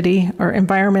vicinity are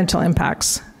environmental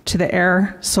impacts to the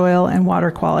air, soil, and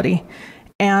water quality,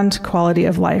 and quality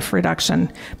of life reduction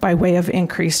by way of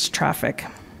increased traffic.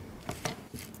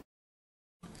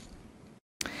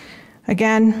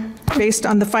 Again, based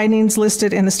on the findings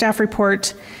listed in the staff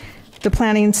report, the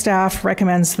planning staff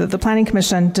recommends that the Planning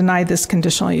Commission deny this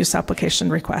conditional use application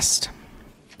request.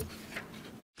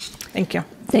 Thank you.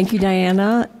 Thank you,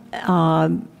 Diana. I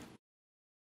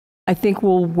think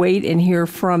we'll wait and hear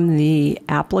from the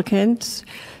applicant.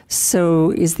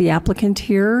 So is the applicant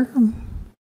here? You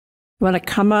want to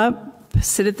come up,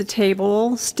 sit at the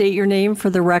table, state your name for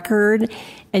the record,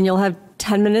 and you'll have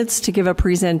 10 minutes to give a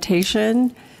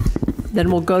presentation.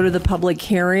 Then we'll go to the public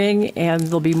hearing, and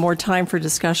there'll be more time for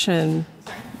discussion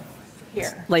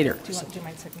here later. Do you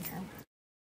mind sitting here?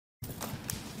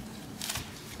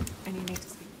 And you need to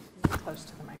speak close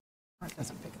to the mic, or it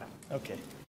doesn't pick it up. Okay.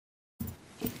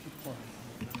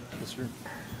 Yes, sir.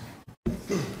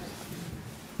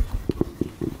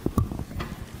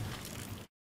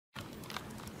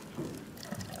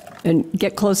 And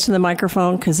get close to the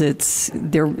microphone because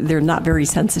they're not very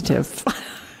sensitive.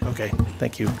 Okay,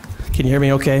 thank you. Can you hear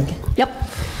me okay? Yep.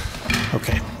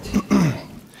 Okay.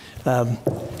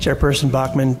 Chairperson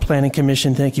Bachman, Planning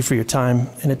Commission, thank you for your time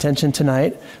and attention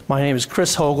tonight. My name is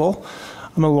Chris Hogel.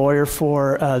 I'm a lawyer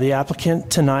for the applicant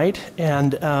tonight.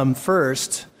 And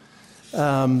first,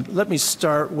 Let me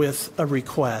start with a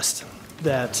request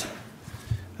that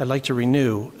I'd like to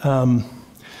renew.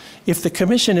 If the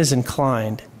commission is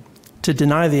inclined to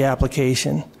deny the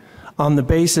application on the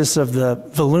basis of the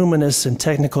voluminous and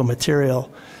technical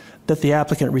material that the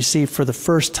applicant received for the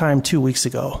first time 2 weeks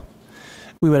ago,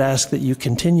 we would ask that you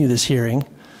continue this hearing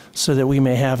so that we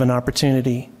may have an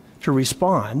opportunity to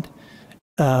respond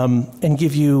and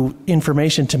give you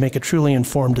information to make a truly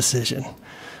informed decision.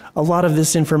 A lot of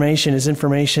this information is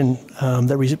information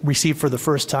that we received for the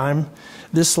first time.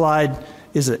 This slide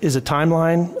is a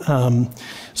timeline.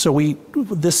 So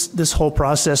this whole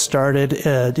process started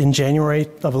in January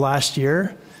of last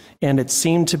year, and it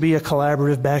seemed to be a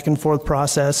collaborative back and forth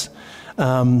process.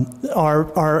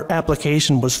 Our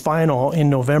application was final in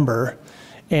November,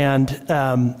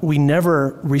 and we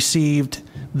never received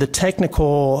the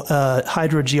technical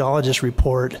hydrogeologist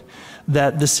report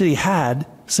that the city had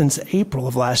since April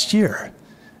of last year.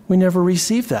 We never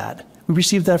received that. We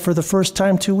received that for the first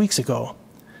time 2 weeks ago.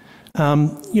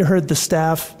 You heard the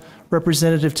staff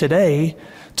representative today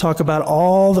talk about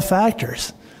all the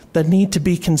factors that need to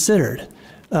be considered.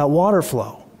 Water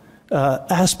flow,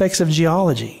 aspects of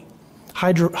geology,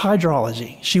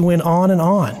 hydrology. She went on and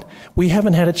on. We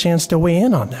haven't had a chance to weigh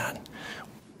in on that.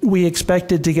 We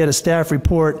expected to get a staff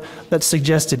report that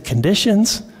suggested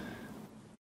conditions,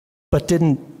 but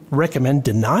didn't recommend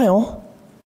denial,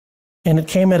 and it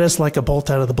came at us like a bolt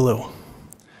out of the blue.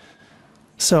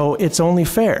 So it's only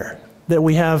fair that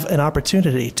we have an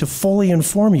opportunity to fully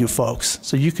inform you folks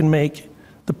so you can make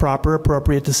the proper,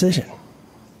 appropriate decision.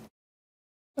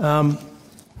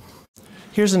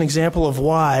 Here's an example of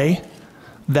why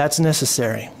that's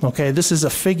necessary. Okay, this is a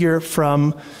figure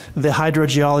from the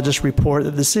hydrogeologist report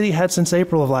that the city had since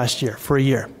April of last year for a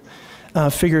year,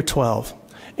 figure 12.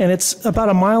 And it's about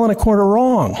 1.25 miles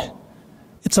wrong.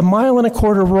 It's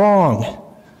 1.25 miles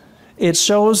wrong. It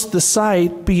shows the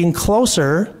site being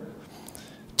closer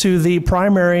to the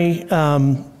primary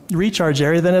recharge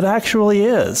area than it actually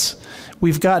is.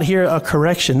 We've got here a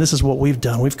correction. This is what we've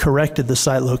done. We've corrected the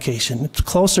site location. It's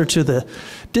closer to the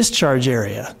discharge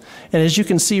area. And as you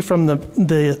can see from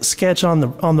the sketch on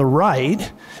the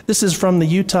right, this is from the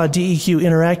Utah DEQ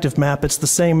interactive map. It's the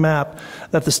same map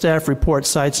that the staff report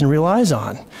cites and relies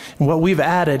on. And what we've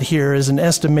added here is an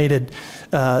estimated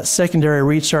secondary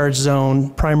recharge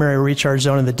zone, primary recharge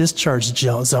zone, and the discharge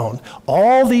zone.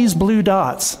 All these blue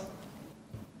dots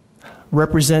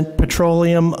represent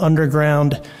petroleum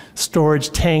underground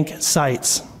storage tank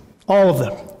sites, all of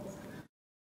them.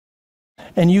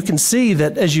 And you can see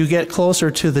that as you get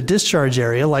closer to the discharge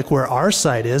area, like where our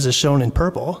site is, as shown in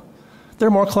purple, they're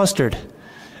more clustered.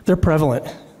 They're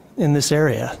prevalent in this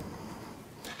area.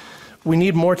 We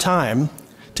need more time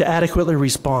to adequately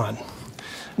respond.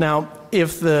 Now,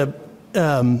 if the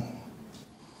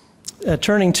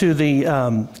turning to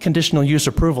the conditional use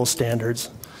approval standards,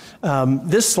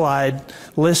 this slide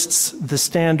lists the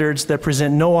standards that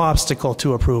present no obstacle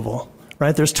to approval,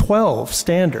 right? There's 12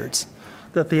 standards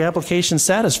that the application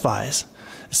satisfies.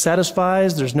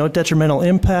 There's no detrimental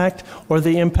impact, or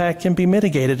the impact can be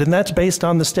mitigated, and that's based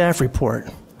on the staff report.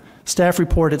 Staff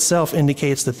report itself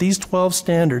indicates that these 12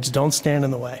 standards don't stand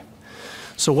in the way.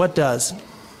 So what does?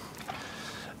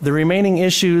 The remaining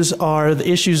issues are the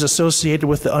issues associated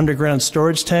with the underground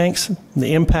storage tanks.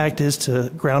 The impact is to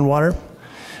groundwater.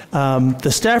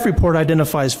 The staff report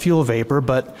identifies fuel vapor,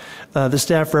 but the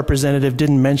staff representative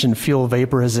didn't mention fuel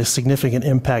vapor as a significant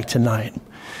impact tonight.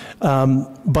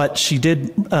 But she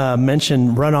did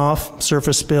mention runoff,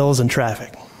 surface spills, and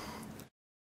traffic.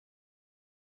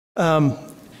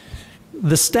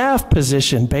 The staff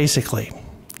position basically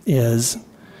is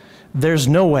there's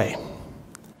no way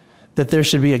that there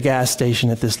should be a gas station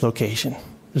at this location.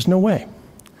 There's no way.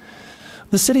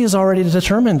 The city has already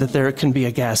determined that there can be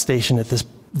a gas station at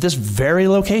this very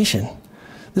location.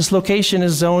 This location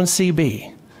is Zone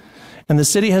CB, and the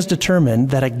city has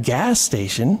determined that a gas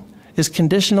station is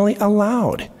conditionally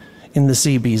allowed in the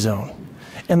CB zone.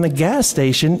 And the gas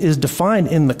station is defined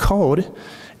in the code,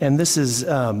 and this is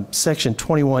section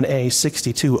 21A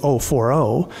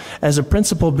 62040, as a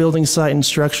principal building site and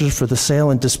structures for the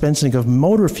sale and dispensing of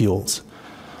motor fuels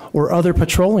or other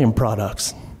petroleum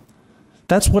products.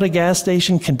 That's what a gas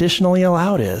station conditionally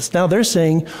allowed is. Now they're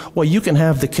saying, well, you can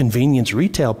have the convenience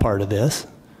retail part of this,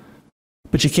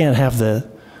 but you can't have the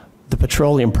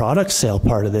petroleum product sale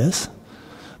part of this.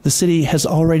 The city has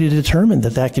already determined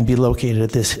that that can be located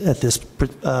at this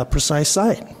precise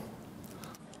site.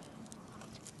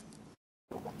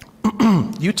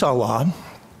 Utah law,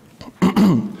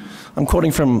 I'm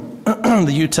quoting from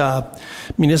the Utah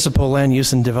Municipal Land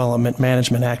Use and Development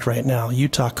Management Act right now,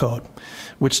 Utah Code,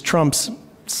 which trumps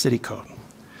city code.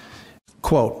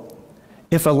 Quote,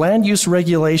 if a land use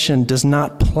regulation does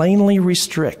not plainly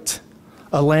restrict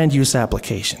a land use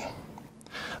application,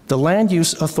 the land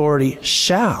use authority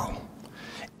shall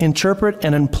interpret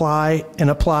and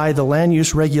apply the land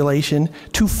use regulation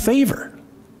to favor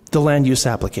the land use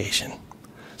application.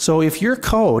 So if your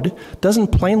code doesn't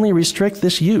plainly restrict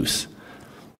this use,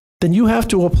 then you have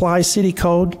to apply city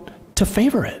code to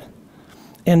favor it.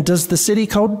 And does the city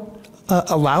code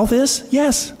allow this?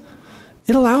 Yes,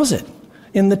 it allows it.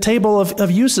 In the table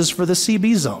of uses for the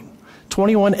CB zone,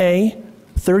 21A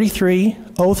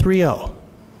 33030.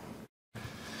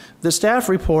 The staff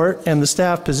report and the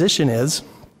staff position is,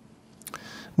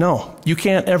 no, you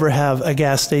can't ever have a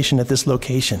gas station at this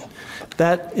location.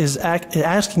 That is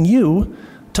asking you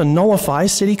to nullify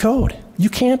city code. You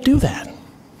can't do that.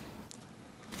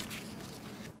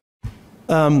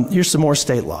 Here's some more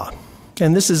state law.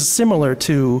 And this is similar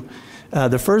to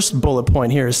the first bullet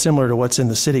point here is similar to what's in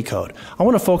the city code. I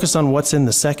want to focus on what's in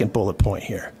the second bullet point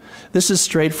here. This is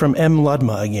straight from M.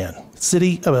 Ludma again,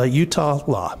 Utah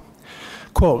law.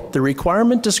 Quote, the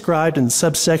requirement described in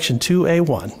subsection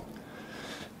 2A1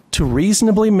 to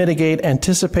reasonably mitigate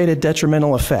anticipated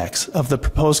detrimental effects of the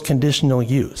proposed conditional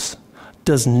use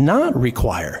does not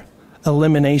require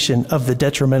elimination of the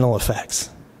detrimental effects,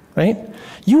 right?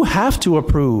 You have to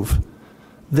approve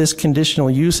this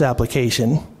conditional use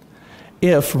application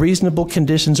if reasonable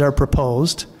conditions are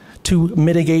proposed to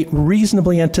mitigate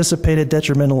reasonably anticipated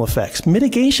detrimental effects.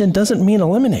 Mitigation doesn't mean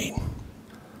eliminate.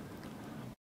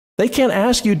 They can't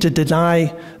ask you to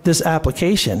deny this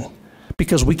application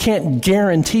because we can't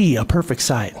guarantee a perfect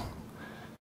site.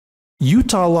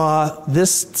 Utah law,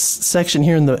 this section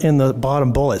here in the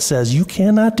bottom bullet says you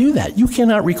cannot do that. You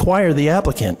cannot require the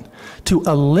applicant to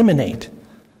eliminate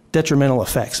detrimental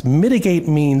effects. Mitigate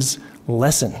means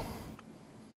lessen.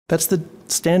 That's the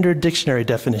standard dictionary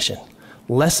definition.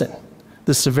 Lessen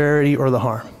the severity or the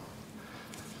harm.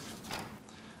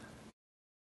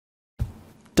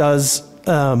 Does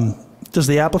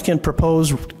the applicant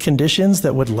propose conditions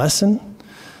that would lessen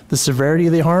the severity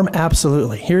of the harm?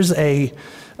 Absolutely. Here's a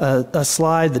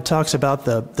slide that talks about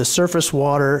the surface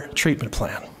water treatment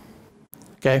plan.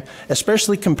 Okay,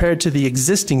 especially compared to the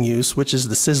existing use, which is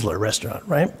the Sizzler restaurant,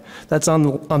 right? That's on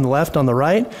the left. On the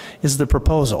right is the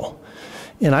proposal.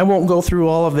 And I won't go through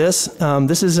all of this.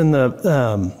 This is in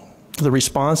the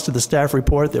response to the staff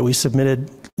report that we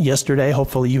submitted yesterday.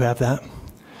 Hopefully you have that.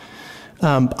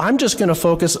 I'm just going to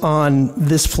focus on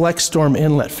this flex storm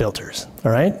inlet filters,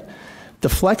 all right? The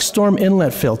flex storm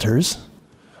inlet filters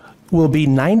will be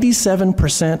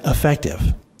 97%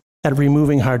 effective at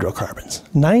removing hydrocarbons.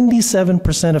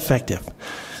 97% effective.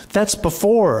 That's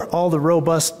before all the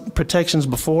robust protections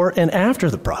before and after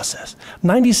the process.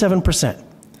 97%.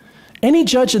 Any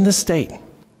judge in this state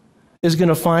is going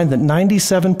to find that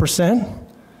 97%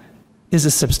 is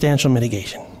a substantial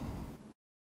mitigation.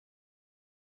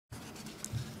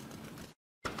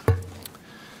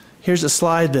 Here's a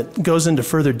slide that goes into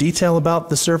further detail about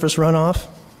the surface runoff.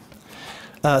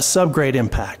 Subgrade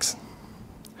impacts.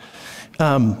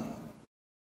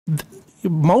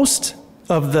 Most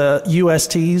of the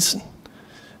USTs,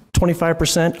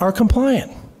 25%, are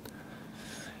compliant.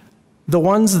 The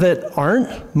ones that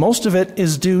aren't, most of it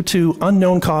is due to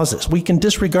unknown causes. We can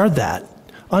disregard that.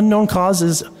 Unknown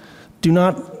causes do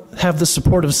not have the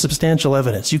support of substantial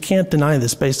evidence. You can't deny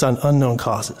this based on unknown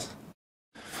causes.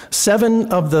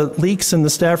 7 of the leaks in the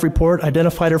staff report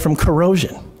identified are from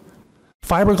corrosion.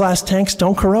 Fiberglass tanks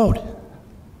don't corrode.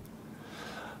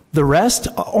 The rest,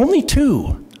 only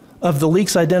 2 of the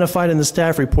leaks identified in the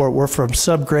staff report were from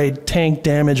subgrade tank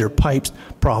damage or pipes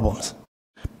problems.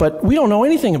 But we don't know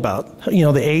anything about,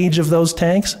 the age of those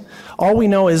tanks. All we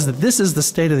know is that this is the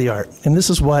state of the art, and this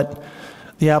is what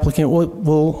the applicant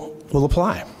will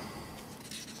apply.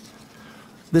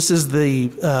 This is the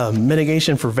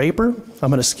mitigation for vapor. I'm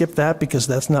going to skip that because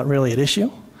that's not really an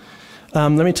issue.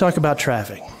 Let me talk about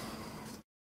traffic.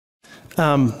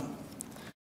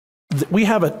 We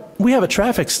have a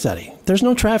traffic study. There's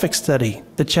no traffic study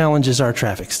that challenges our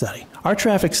traffic study. Our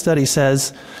traffic study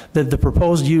says that the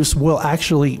proposed use will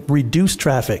actually reduce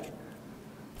traffic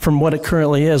from what it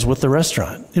currently is with the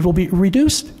restaurant. It will be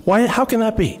reduced. Why? How can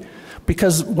that be?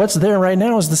 Because what's there right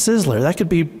now is the Sizzler. That could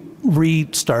be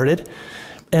restarted,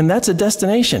 and that's a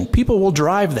destination. People will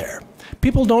drive there.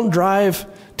 People don't drive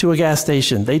to a gas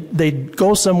station. They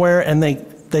go somewhere and they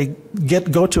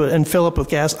go to it and fill up with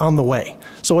gas on the way.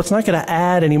 So it's not going to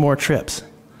add any more trips.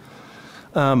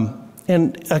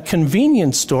 And a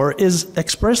convenience store is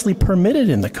expressly permitted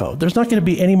in the code. There's not going to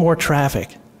be any more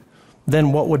traffic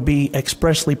than what would be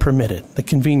expressly permitted, the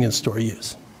convenience store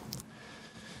use.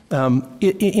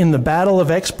 In the battle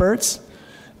of experts,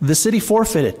 the city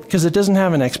forfeited because it doesn't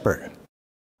have an expert.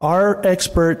 Our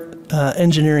expert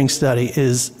engineering study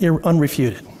is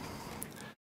unrefuted.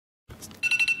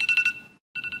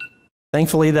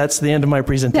 Thankfully, that's the end of my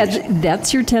presentation.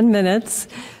 That's your 10 minutes.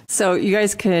 So you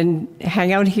guys can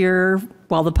hang out here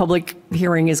while the public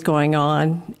hearing is going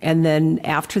on, and then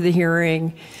after the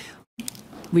hearing,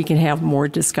 we can have more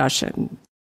discussion.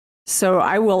 So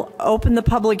I will open the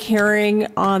public hearing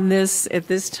on this at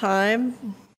this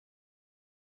time.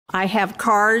 I have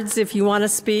cards. If you want to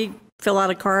speak, fill out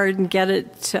a card and get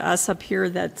it to us up here.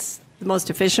 That's the most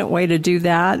efficient way to do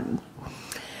that.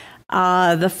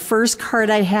 The first card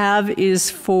I have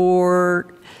is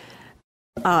for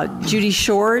Judy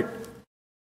Short,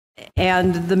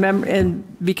 and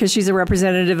because she's a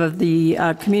representative of the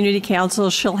Community Council,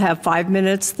 she'll have 5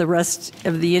 minutes. The rest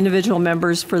of the individual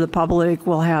members for the public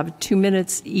will have 2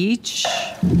 minutes each.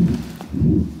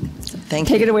 Thank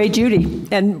you. Take it away, Judy.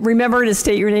 And remember to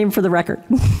state your name for the record.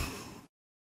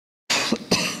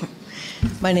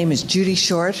 My name is Judy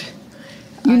Short.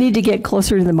 You need to get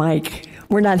closer to the mic.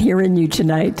 We're not hearing you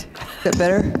tonight. Is that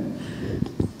better?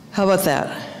 How about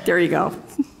that? There you go.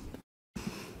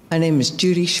 My name is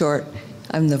Judy Short.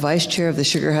 I'm the Vice Chair of the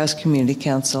Sugar House Community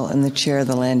Council and the Chair of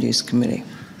the Land Use Committee.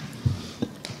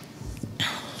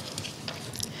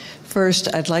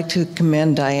 First, I'd like to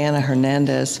commend Diana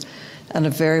Hernandez on a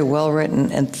very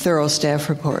well-written and thorough staff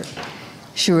report.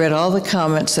 She read all the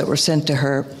comments that were sent to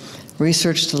her,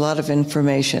 researched a lot of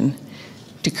information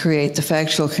to create the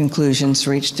factual conclusions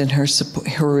reached in her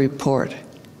report.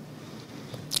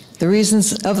 The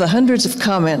reasons of the hundreds of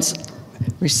comments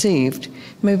received,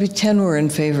 maybe 10 were in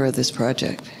favor of this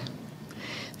project.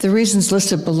 The reasons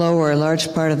listed below are a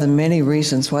large part of the many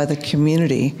reasons why the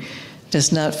community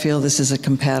does not feel this is a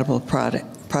compatible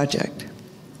project.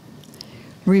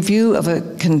 Review of a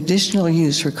conditional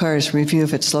use requires review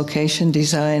of its location,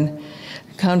 design,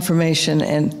 confirmation,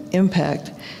 and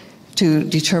impact to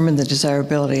determine the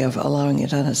desirability of allowing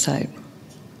it on a site.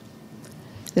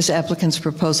 This applicant's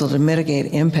proposal to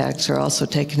mitigate impacts are also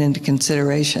taken into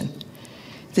consideration.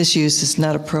 This use is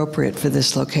not appropriate for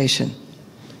this location.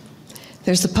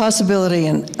 There's the possibility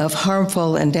of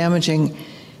harmful and damaging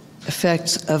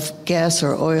effects of gas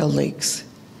or oil leaks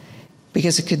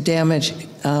because it could damage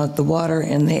the water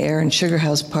and the air in Sugar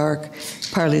House Park,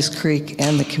 Parley's Creek,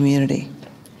 and the community.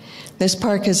 This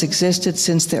park has existed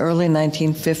since the early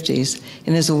 1950s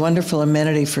and is a wonderful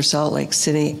amenity for Salt Lake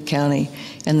City, County,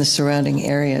 and the surrounding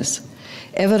areas.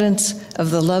 Evidence of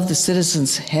the love the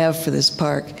citizens have for this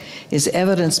park is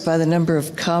evidenced by the number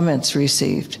of comments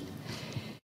received.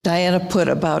 Diana put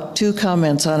about 2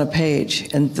 comments on a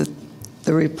page, and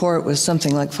the report was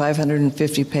something like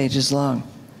 550 pages long.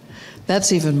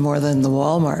 That's even more than the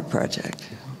Walmart project.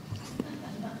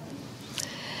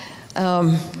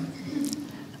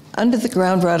 Under the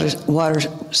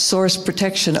Groundwater Source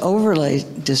Protection Overlay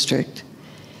District,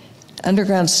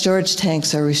 underground storage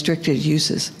tanks are restricted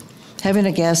uses. Having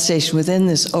a gas station within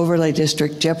this overlay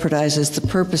district jeopardizes the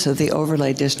purpose of the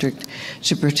overlay district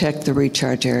to protect the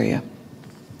recharge area.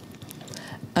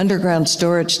 Underground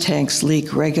storage tanks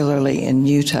leak regularly in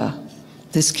Utah.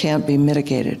 This can't be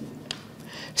mitigated.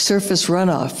 Surface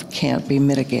runoff can't be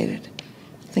mitigated.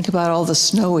 Think about all the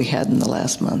snow we had in the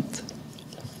last month.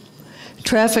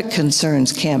 Traffic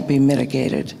concerns can't be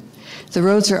mitigated. The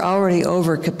roads are already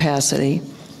over capacity.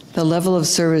 The level of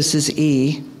service is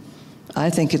E. I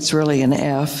think it's really an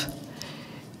F.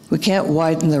 We can't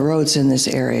widen the roads in this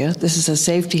area. This is a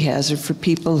safety hazard for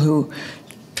people who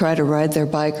try to ride their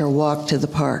bike or walk to the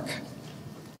park.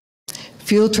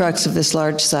 Fuel trucks of this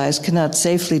large size cannot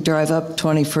safely drive up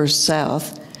 21st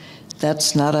South.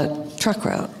 That's not a truck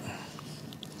route.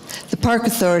 The Park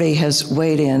Authority has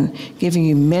weighed in, giving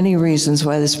you many reasons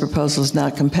why this proposal is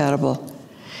not compatible.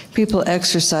 People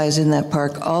exercise in that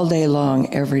park all day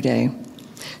long, every day.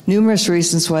 Numerous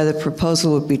reasons why the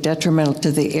proposal would be detrimental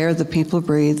to the air the people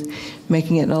breathe,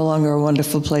 making it no longer a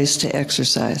wonderful place to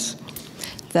exercise.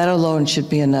 That alone should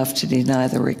be enough to deny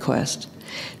the request.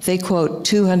 They quote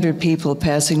 200 people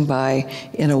passing by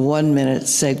in a 1-minute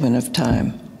segment of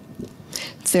time.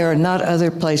 There are not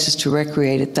other places to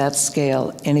recreate at that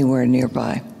scale anywhere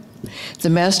nearby. The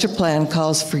master plan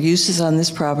calls for uses on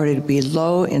this property to be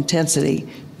low-intensity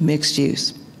mixed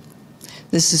use.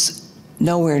 This is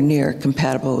nowhere near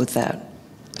compatible with that.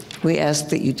 We ask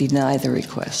that you deny the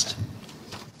request.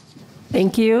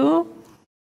 Thank you.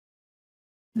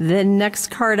 The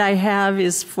next card I have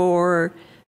is for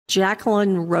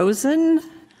Jacqueline Rosen,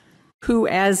 who,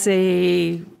 as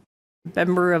a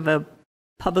member of a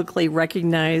publicly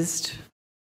recognized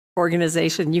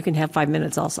organization, you can have 5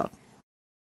 minutes also.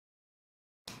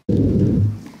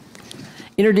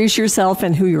 Introduce yourself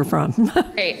and who you're from.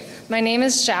 Great. My name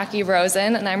is Jackie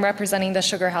Rosen, and I'm representing the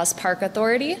Sugar House Park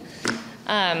Authority.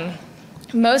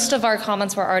 Most of our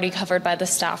comments were already covered by the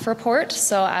staff report,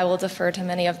 so I will defer to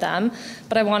many of them.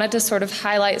 But I wanted to sort of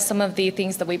highlight some of the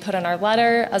things that we put in our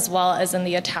letter, as well as in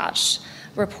the attached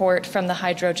report from the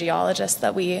hydrogeologist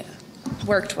that we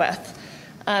worked with.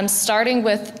 Starting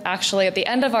with, actually, at the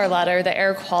end of our letter, the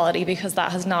air quality, because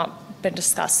that has not been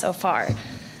discussed so far.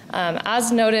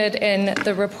 As noted in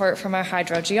the report from our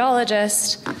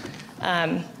hydrogeologist,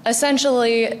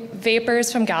 essentially, vapors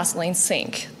from gasoline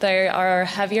sink. They are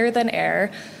heavier than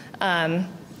air. And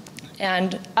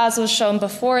as was shown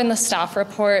before in the staff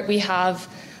report, we have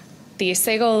the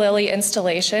Sago Lily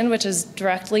installation, which is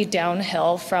directly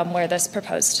downhill from where this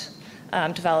proposed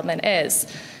development is.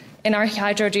 In our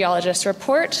hydrogeologist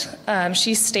report,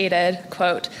 she stated,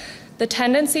 quote, "The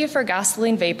tendency for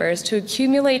gasoline vapors to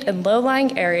accumulate in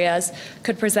low-lying areas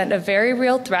could present a very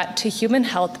real threat to human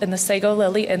health in the Sago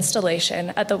Lily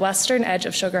installation at the western edge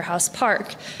of Sugar House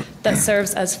Park that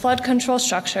serves as flood control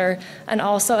structure and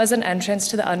also as an entrance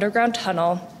to the underground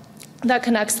tunnel that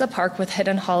connects the park with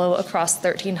Hidden Hollow across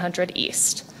 1300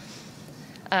 East."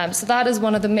 So that is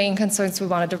one of the main concerns we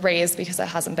wanted to raise because it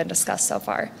hasn't been discussed so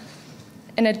far.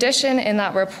 In addition, in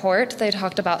that report, they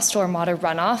talked about stormwater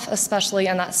runoff, especially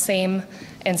in that same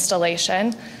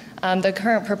installation. The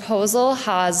current proposal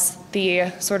has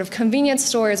the sort of convenience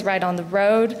stores right on the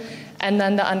road, and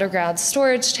then the underground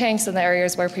storage tanks in the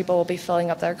areas where people will be filling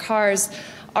up their cars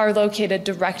are located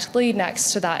directly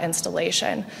next to that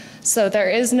installation. So there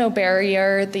is no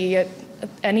barrier.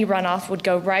 Any runoff would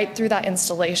go right through that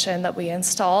installation that we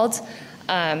installed.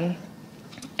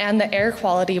 And the air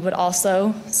quality would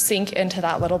also sink into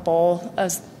that little bowl,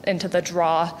 into the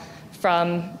draw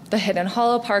from the Hidden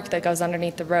Hollow Park that goes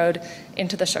underneath the road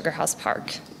into the Sugar House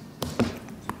Park.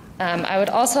 I would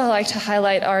also like to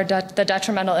highlight the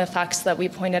detrimental effects that we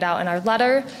pointed out in our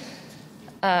letter.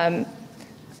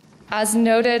 As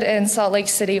noted in Salt Lake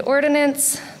City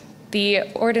ordinance, the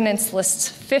ordinance lists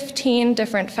 15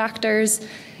 different factors,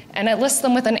 and it lists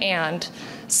them with an "and."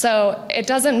 So it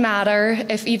doesn't matter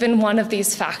if even one of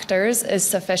these factors is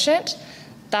sufficient.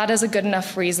 That is a good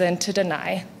enough reason to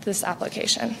deny this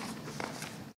application.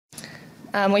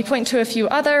 We point to a few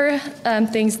other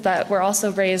things that were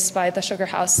also raised by the Sugar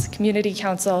House Community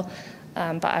Council,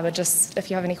 but I would just, if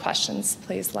you have any questions,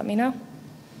 please let me know.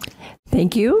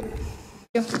 Thank you.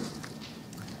 Thank you.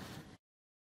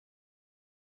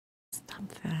 Stop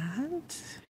that.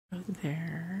 Go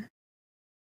there.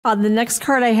 The next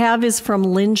card I have is from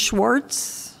Lynn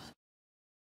Schwartz.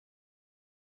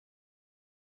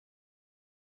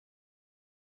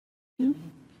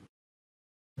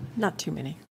 Not too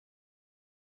many.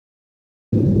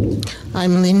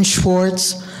 I'm Lynn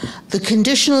Schwartz. The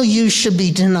conditional use should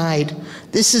be denied.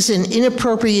 This is an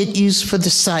inappropriate use for the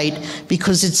site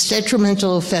because its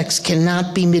detrimental effects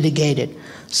cannot be mitigated.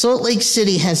 Salt Lake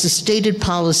City has a stated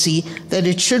policy that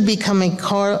it should become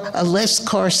a less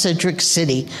car-centric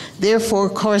city. Therefore,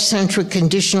 car-centric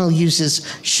conditional uses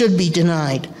should be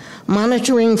denied.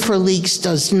 Monitoring for leaks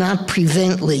does not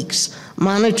prevent leaks.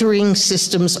 Monitoring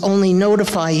systems only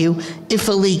notify you if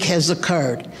a leak has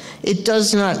occurred. It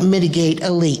does not mitigate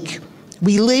a leak.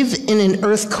 We live in an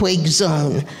earthquake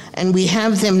zone, and we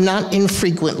have them not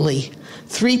infrequently.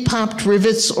 3 popped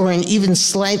rivets or an even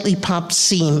slightly popped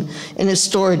seam in a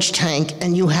storage tank,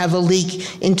 and you have a leak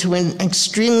into an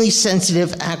extremely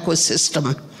sensitive aqua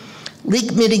system.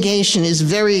 Leak mitigation is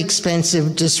very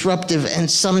expensive, disruptive, and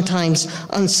sometimes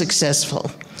unsuccessful.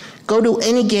 Go to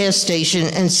any gas station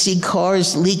and see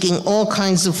cars leaking all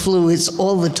kinds of fluids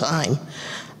all the time.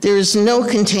 There is no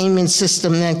containment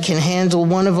system that can handle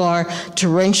one of our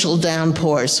torrential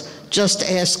downpours. Just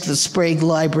ask the Sprague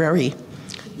Library.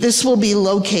 This will be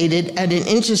located at an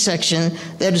intersection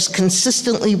that is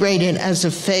consistently rated as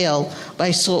a fail by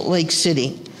Salt Lake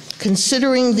City.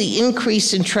 Considering the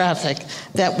increase in traffic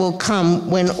that will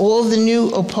come when all the new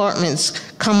apartments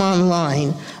come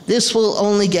online, this will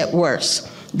only get worse.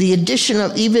 The addition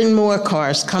of even more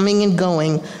cars coming and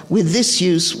going with this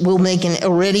use will make an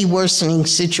already worsening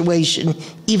situation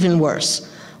even worse.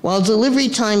 While delivery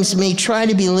times may try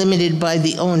to be limited by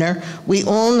the owner, we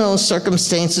all know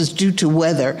circumstances due to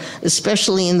weather,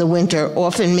 especially in the winter,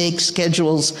 often make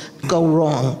schedules go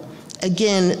wrong.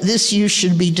 Again, this use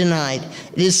should be denied.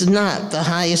 It is not the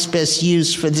highest best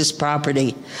use for this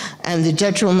property, and the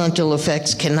detrimental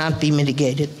effects cannot be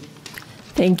mitigated.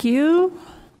 Thank you.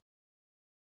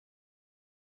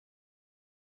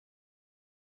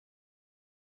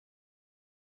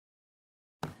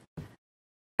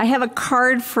 I have a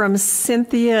card from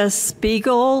Cynthia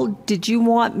Spiegel. Did you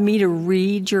want me to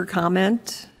read your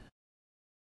comment?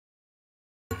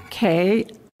 Okay.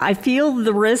 I feel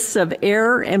the risks of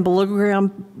air and below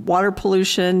ground water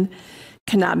pollution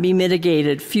cannot be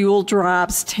mitigated. Fuel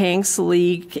drops, tanks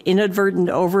leak, inadvertent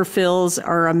overfills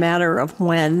are a matter of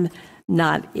when,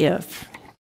 not if.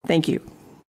 Thank you.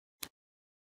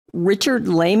 Richard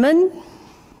Lehman.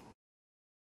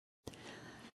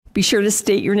 Be sure to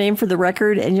state your name for the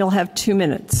record, and you'll have 2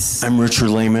 minutes. I'm Richard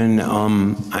Lehman.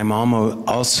 I'm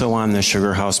also on the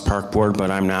Sugar House Park Board,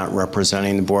 but I'm not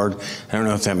representing the board. I don't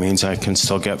know if that means I can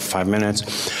still get 5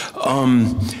 minutes.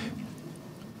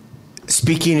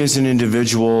 Speaking as an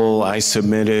individual, I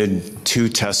submitted 2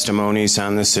 testimonies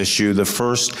on this issue. The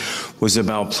first was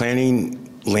about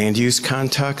planning land use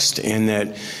context, and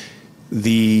that the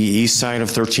east side of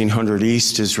 1300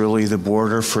 East is really the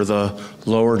border for the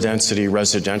lower density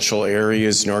residential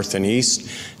areas north and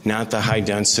east, not the high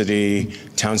density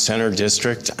town center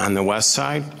district on the west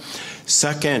side.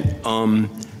 Second,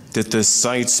 that the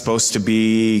site's supposed to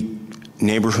be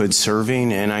neighborhood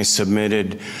serving, and I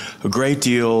submitted a great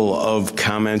deal of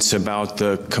comments about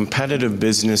the competitive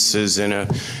businesses in a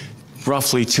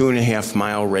roughly 2.5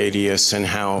 mile radius and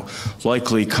how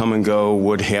likely come and go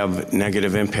would have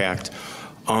negative impact.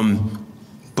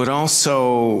 But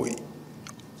also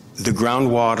the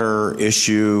groundwater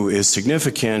issue is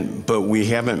significant, but we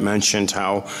haven't mentioned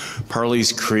how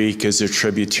Parley's Creek is a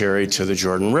tributary to the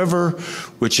Jordan River,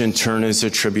 which in turn is a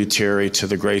tributary to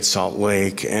the Great Salt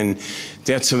Lake. And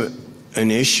that's an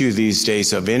issue these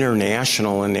days of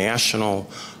international and national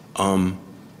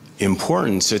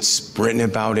importance. It's written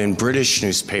about in British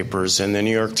newspapers and the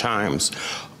New York Times.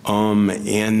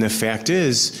 And the fact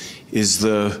is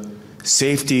the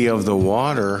safety of the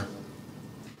water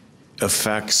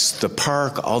affects the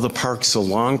park, all the parks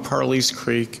along Parley's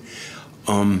Creek,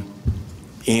 and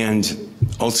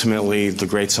ultimately the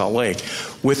Great Salt Lake.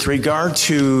 With regard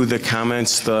to the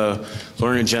comments the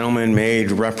learned gentleman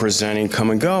made representing Come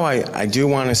and Go, I do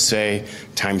want to say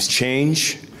times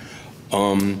change.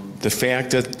 The fact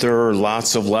that there are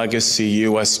lots of legacy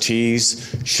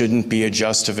USTs shouldn't be a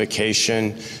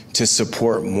justification to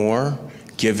support more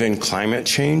given climate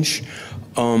change.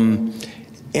 And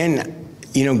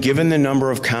you know, given the number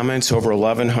of comments, over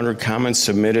 1,100 comments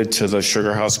submitted to the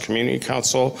Sugar House Community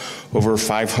Council, over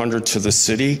 500 to the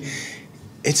city,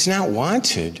 it's not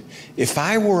wanted. If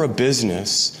I were a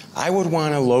business, I would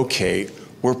want to locate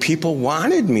where people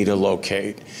wanted me to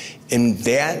locate. And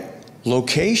that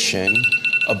location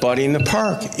abutting the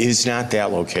park is not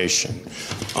that location.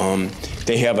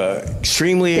 They have an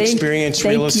extremely experienced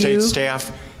real estate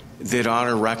staff that ought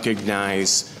to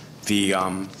recognize the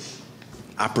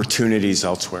opportunities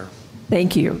elsewhere.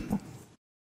 Thank you.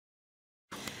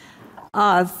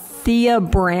 Thea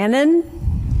Brannon.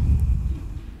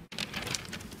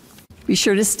 Be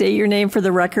sure to state your name for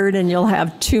the record, and you'll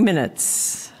have 2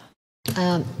 minutes.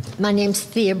 My name's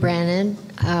Thea Brannon.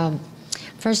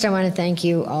 First, I want to thank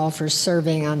you all for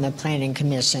serving on the Planning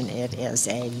Commission. It is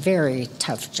a very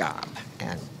tough job,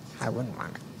 and I wouldn't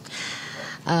want it.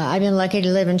 I've been lucky to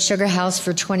live in Sugar House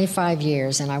for 25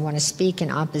 years, and I want to speak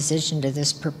in opposition to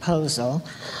this proposal,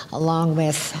 along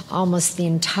with almost the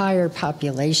entire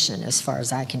population, as far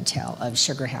as I can tell, of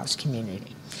Sugar House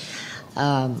community.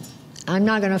 I'm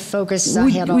not going to focus.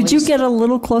 Would you get a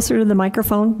little closer to the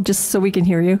microphone, just so we can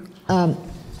hear you?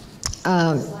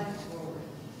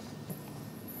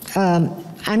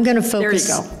 I'm going to focus.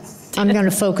 There you go. I'm going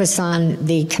to focus on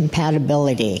the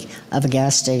compatibility of a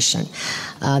gas station.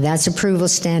 That's approval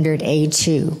standard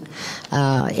A2.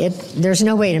 There's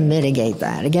no way to mitigate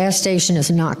that. A gas station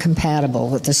is not compatible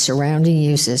with the surrounding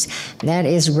uses. That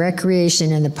is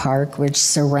recreation in the park, which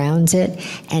surrounds it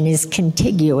and is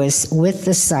contiguous with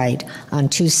the site on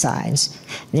 2 sides.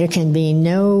 There can be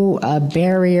no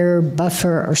barrier,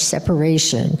 buffer, or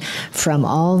separation from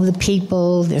all the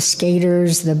people, the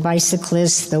skaters, the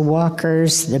bicyclists, the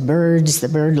walkers, the birds, the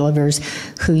bird lovers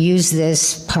who use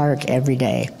this park every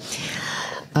day.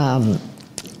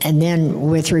 And then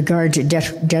with regard to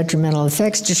detrimental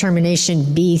effects determination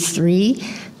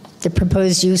B3, the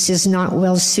proposed use is not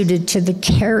well suited to the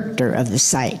character of the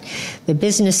site. The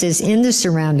businesses in the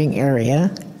surrounding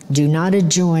area do not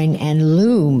adjoin and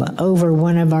loom over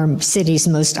one of our city's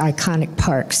most iconic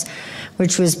parks,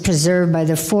 which was preserved by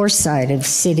the foresight of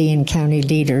city and county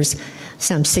leaders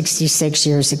some 66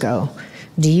 years ago.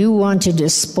 Do you want to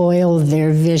despoil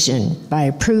their vision by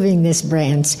approving this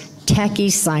brand's tacky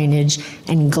signage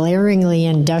and glaringly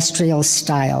industrial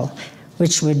style,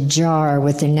 which would jar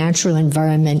with the natural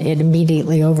environment it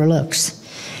immediately overlooks?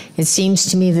 It seems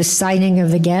to me the siting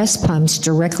of the gas pumps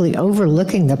directly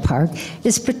overlooking the park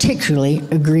is particularly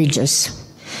egregious.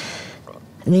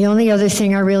 And the only other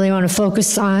thing I really want to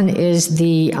focus on is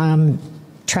the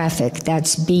traffic.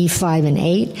 That's B5 and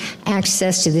 8.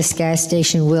 Access to this gas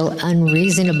station will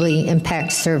unreasonably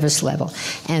impact service level.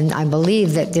 And I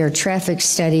believe that their traffic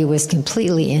study was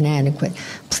completely inadequate.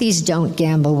 Please don't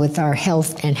gamble with our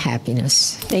health and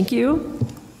happiness. Thank you.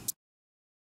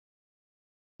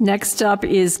 Next up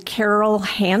is Carol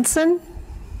Hansen.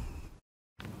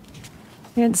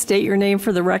 And state your name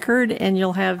for the record, and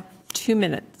you'll have 2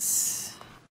 minutes.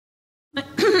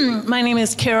 My name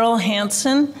is Carol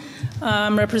Hansen.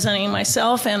 I'm representing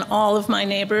myself and all of my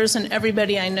neighbors and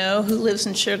everybody I know who lives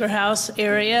in Sugar House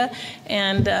area.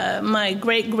 And my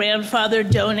great-grandfather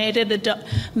donated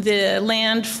the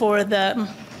land for the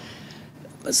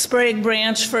Sprague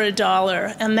Branch for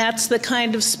 $1. And that's the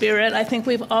kind of spirit I think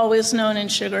we've always known in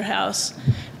Sugar House.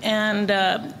 And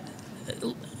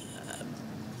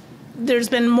there's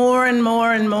been more and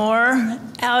more and more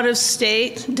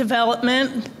out-of-state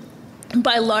development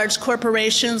by large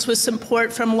corporations with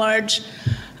support from large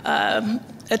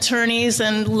attorneys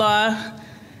and law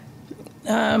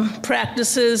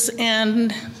practices.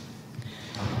 And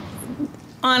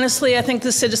honestly, I think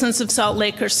the citizens of Salt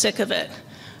Lake are sick of it.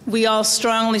 We all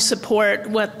strongly support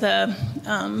what the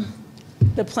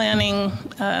planning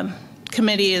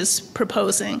committee is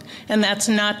proposing, and that's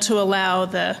not to allow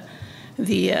the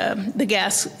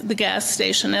gas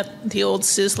station at the old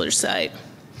Sizzler site.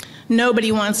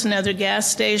 Nobody wants another gas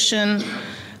station.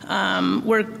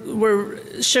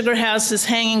 Sugar House is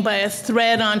hanging by a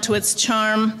thread onto its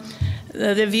charm.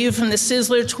 The view from the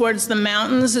Sizzler towards the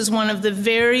mountains is one of the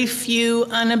very few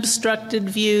unobstructed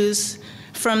views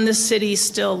from the city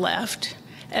still left,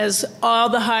 as all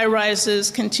the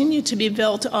high-rises continue to be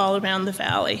built all around the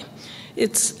valley.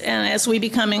 And as we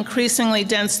become increasingly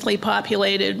densely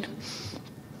populated,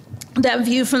 that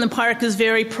view from the park is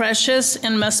very precious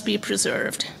and must be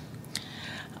preserved.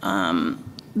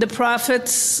 The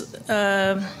profits,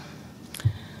 of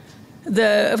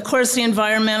course, the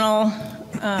environmental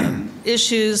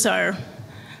issues are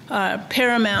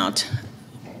paramount.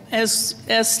 As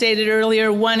stated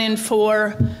earlier, 1 in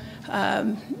 4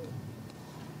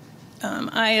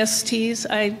 ITUs,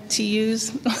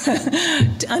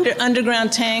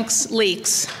 underground tanks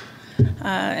leaks,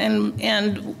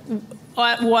 and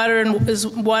water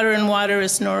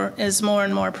is more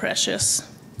and more precious.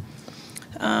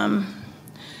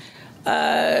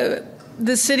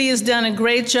 The city has done a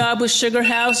great job with Sugar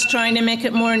House, trying to make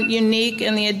it more unique,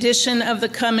 and the addition of the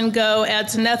come and go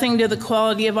adds nothing to the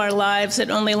quality of our lives. It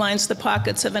only lines the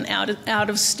pockets of an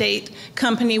out-of-state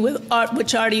company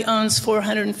which already owns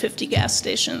 450 gas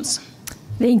stations.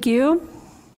 Thank you.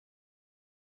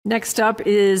 Next up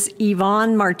is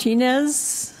Yvonne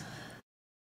Martinez.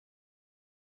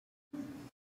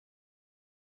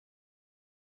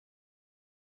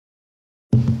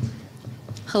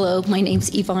 Hello, my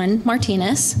name's Yvonne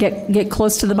Martinez. Get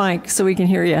close to the mic so we can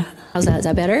hear you. How's that? Is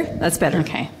that better? That's better.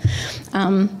 Okay.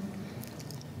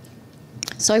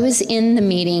 So I was in the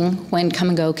meeting when Come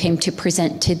and Go came to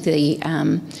present to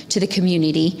the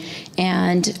community,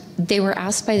 and they were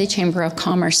asked by the Chamber of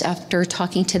Commerce, after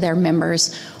talking to their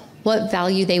members, what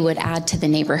value they would add to the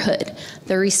neighborhood.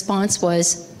 The response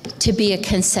was to be a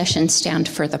concession stand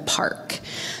for the park.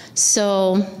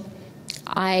 So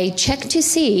I checked to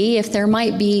see if there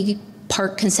might be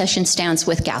park concession stands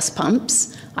with gas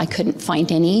pumps. I couldn't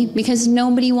find any because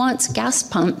nobody wants gas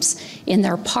pumps in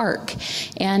their park.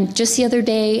 And just the other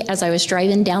day, as I was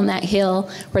driving down that hill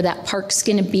where that park's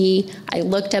gonna be, I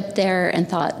looked up there and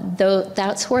thought,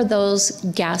 that's where those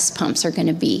gas pumps are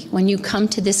gonna be. When you come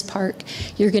to this park,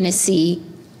 you're gonna see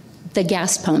the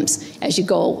gas pumps. As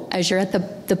you're at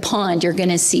the pond, you're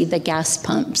gonna see the gas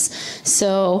pumps.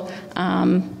 So,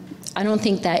 I don't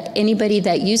think that anybody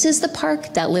that uses the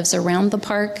park, that lives around the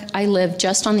park, I live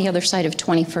just on the other side of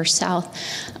 21st South,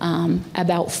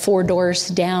 about 4 doors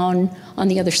down on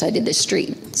the other side of the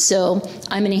street. So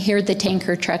I'm gonna hear the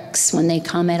tanker trucks when they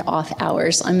come at off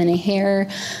hours. I'm gonna hear,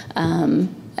 when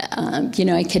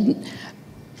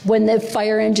the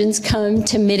fire engines come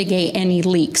to mitigate any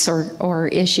leaks or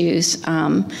issues.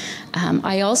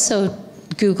 I also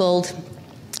Googled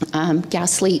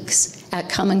gas leaks at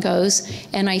Come and Go's,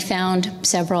 and I found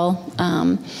several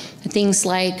things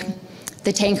like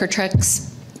the tanker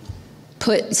trucks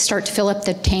start to fill up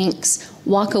the tanks,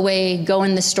 walk away, go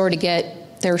in the store to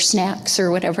get their snacks or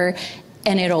whatever,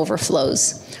 and it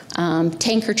overflows.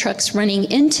 Tanker trucks running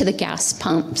into the gas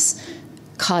pumps,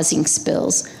 causing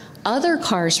spills. other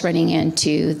cars running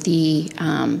into the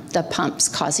pumps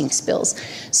causing spills.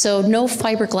 So no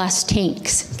fiberglass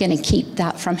tank's going to keep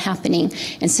that from happening.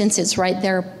 And since it's right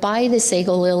there by the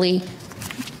Sago Lily,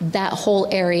 that whole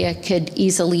area could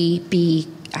easily be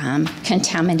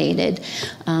contaminated.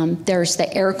 There's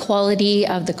the air quality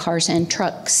of the cars and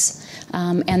trucks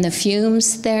and the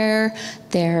fumes there.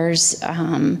 There's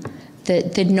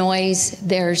the noise.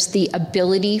 There's the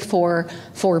ability for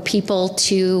people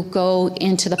to go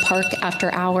into the park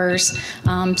after hours.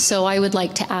 So I would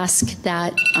like to ask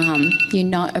that you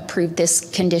not approve this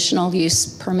conditional use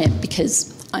permit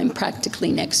because I'm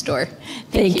practically next door.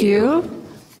 Thank you.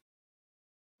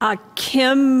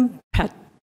 Kim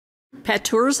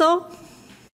Paturzo?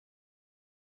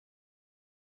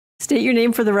 State your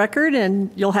name for the record and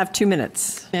you'll have 2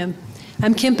 minutes. Ma'am.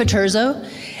 I'm Kim Paturzo,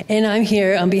 and I'm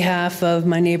here on behalf of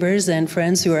my neighbors and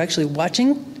friends who are actually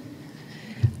watching.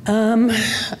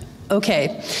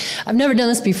 Okay, I've never done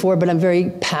this before, but I'm very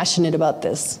passionate about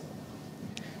this.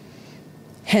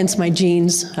 Hence my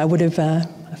jeans. I would have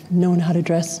known how to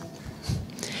dress.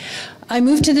 I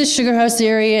moved to this Sugar House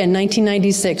area in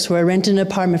 1996, where I rented an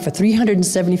apartment for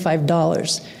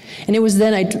 $375. And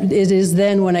it is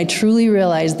then when I truly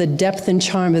realized the depth and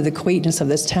charm of the quaintness of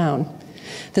this town.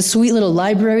 The sweet little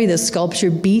library, the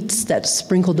sculpture beats that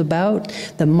sprinkled about,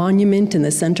 the monument in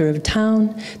the center of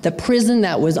town, the prison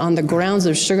that was on the grounds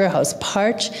of Sugar House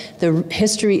Park. The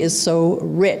history is so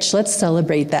rich. Let's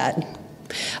celebrate that.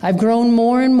 I've grown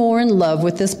more and more in love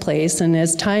with this place, and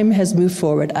as time has moved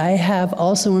forward, I have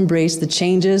also embraced the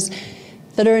changes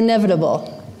that are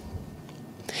inevitable.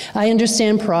 I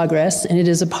understand progress, and it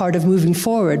is a part of moving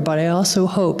forward, but I also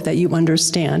hope that you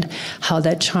understand how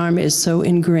that charm is so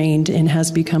ingrained and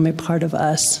has become a part of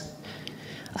us.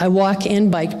 I walk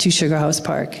and bike to Sugar House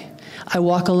Park. I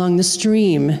walk along the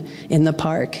stream in the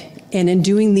park, and in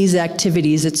doing these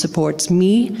activities, it supports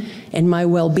me and my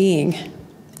well-being.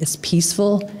 It's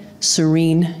peaceful,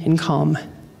 serene, and calm.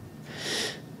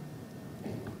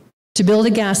 To build a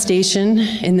gas station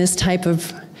in this type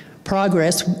of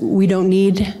progress, we don't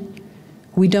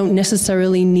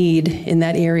necessarily need in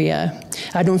that area.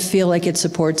 I don't feel like it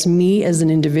supports me as an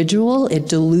individual. It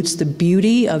dilutes the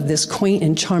beauty of this quaint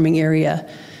and charming area,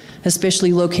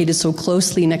 especially located so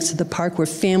closely next to the park where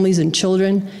families and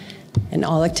children and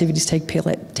all activities take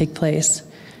place.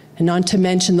 And not to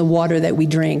mention the water that we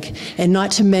drink. And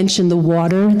not to mention the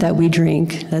water that we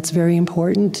drink. That's very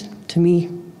important to me.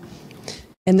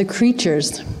 And the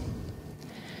creatures.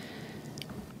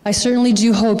 I certainly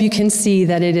do hope you can see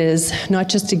that it is not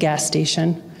just a gas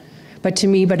station, but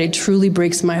it truly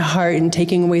breaks my heart in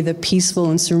taking away the peaceful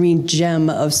and serene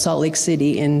gem of Salt Lake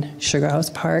City in Sugar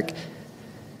House Park.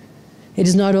 It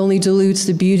is not only dilutes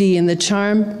the beauty and the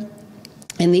charm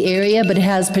in the area, but it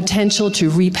has potential to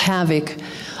reap havoc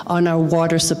on our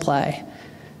water supply.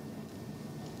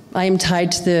 I am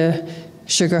tied to the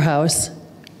Sugar House,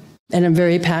 and I'm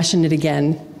very passionate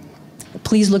again.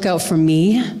 Please look out for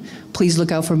me. Please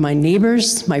look out for my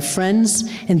neighbors, my friends,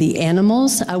 and the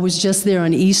animals. I was just there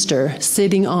on Easter,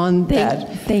 sitting on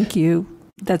that. Thank you.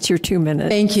 That's your 2 minutes.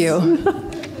 Thank you.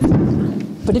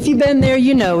 But if you've been there,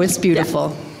 you know it's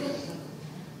beautiful.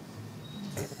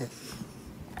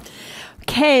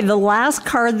 Okay, the last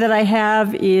card that I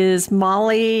have is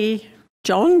Molly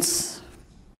Jones.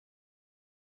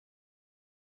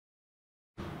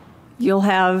 You'll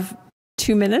have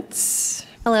 2 minutes.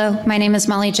 Hello, my name is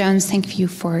Molly Jones. Thank you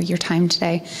for your time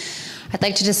today. I'd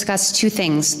like to discuss 2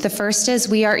 things. The first is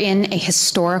we are in a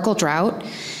historical drought.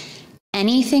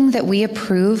 Anything that we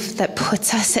approve that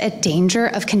puts us at danger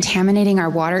of contaminating our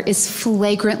water is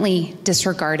flagrantly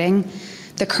disregarding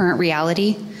the current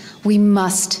reality. We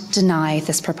must deny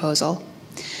this proposal.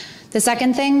 The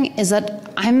second thing is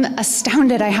that I'm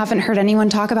astounded I haven't heard anyone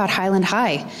talk about Highland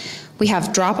High. We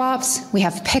have drop-offs, we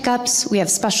have pickups, we have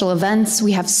special events,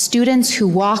 we have students who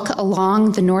walk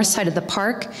along the north side of the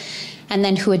park and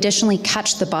then who additionally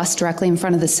catch the bus directly in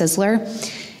front of the Sizzler.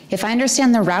 If I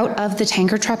understand the route of the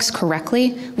tanker trucks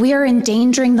correctly, we are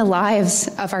endangering the lives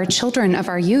of our children, of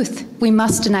our youth. We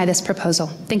must deny this proposal.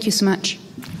 Thank you so much.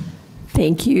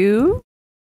 Thank you.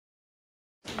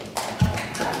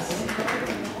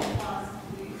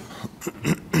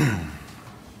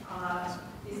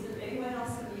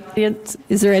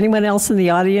 Is there anyone else in the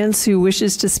audience who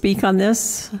wishes to speak on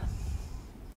this?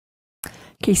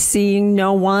 Okay, seeing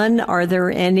no one, are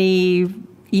there any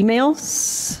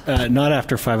emails? Not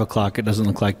after 5 o'clock, it doesn't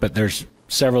look like, but there's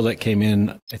several that came in,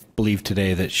 I believe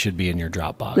today, that should be in your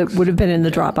Dropbox. That would have been in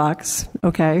the Dropbox.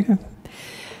 Okay. All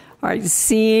right,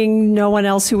 seeing no one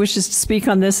else who wishes to speak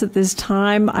on this at this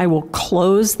time, I will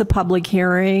close the public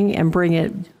hearing and bring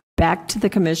it back to the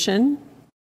commission.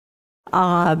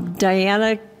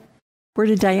 Diana, where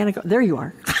did Diana go? There you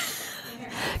are.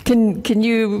 Can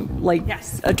you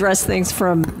address things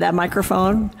from that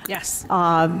microphone? Yes.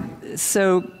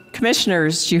 So,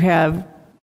 commissioners, do you have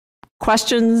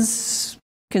questions,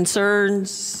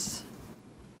 concerns?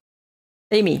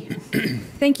 Amy.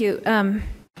 Thank you.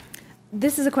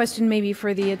 This is a question maybe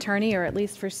for the attorney, or at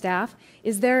least for staff.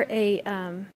 Is there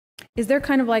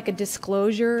kind of like a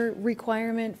disclosure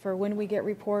requirement for when we get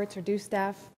reports, or do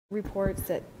staff reports,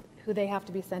 that who they have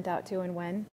to be sent out to and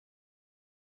when?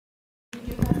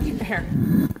 Here.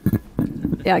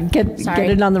 Yeah, get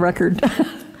it on the record.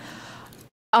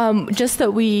 Just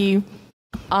that we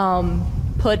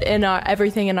put in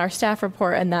everything in our staff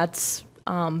report, and that's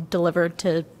delivered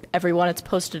to everyone. It's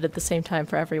posted at the same time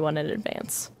for everyone in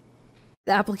advance.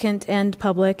 The applicant and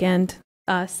public and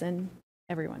us and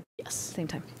everyone. Yes. Same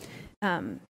time.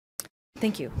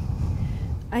 Thank you.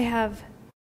 I have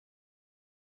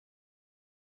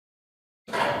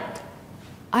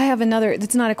another,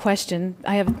 it's not a question.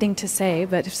 I have a thing to say,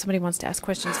 but if somebody wants to ask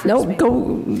questions first. No, maybe.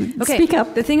 go. Okay. Speak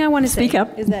up. The thing I want to say Speak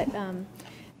up. is that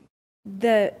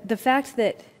the fact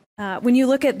that when you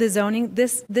look at the zoning,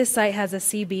 this site has a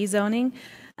CB zoning.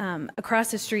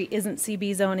 Across the street isn't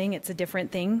CB zoning; it's a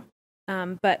different thing.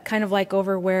 But kind of like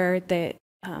over where the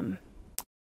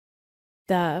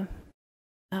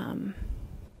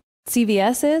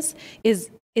CVS is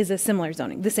a similar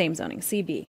zoning, the same zoning,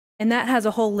 CB. And that has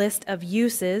a whole list of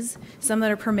uses, some that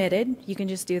are permitted, you can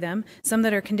just do them, some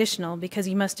that are conditional, because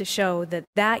you must show that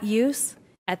that use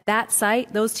at that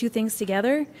site, those two things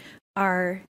together,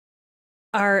 are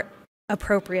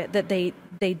appropriate, that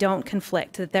they don't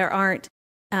conflict, that there aren't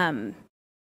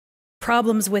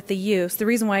problems with the use. The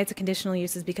reason why it's a conditional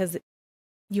use is because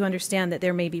you understand that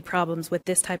there may be problems with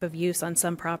this type of use on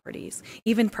some properties,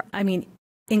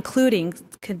 including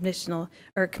conditional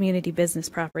or community business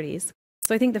properties.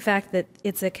 So I think the fact that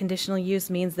it's a conditional use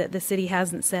means that the city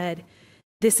hasn't said,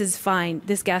 this is fine,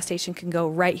 this gas station can go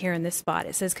right here in this spot.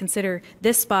 It says consider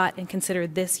this spot and consider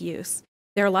this use.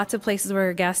 There are lots of places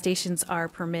where gas stations are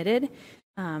permitted.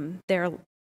 There are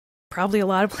probably a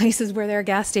lot of places where there are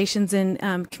gas stations in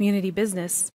community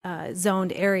business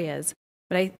zoned areas.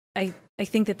 But I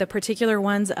think that the particular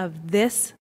ones of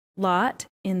this lot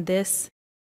in this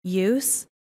use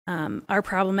are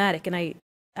problematic. And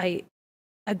I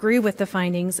agree with the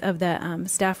findings of the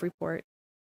staff report.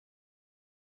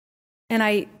 And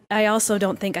I also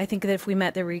don't think, I think that if we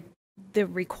met the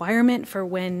requirement for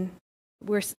when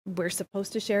we're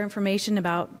supposed to share information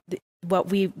about the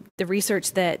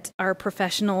research that our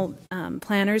professional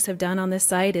planners have done on this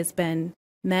site has been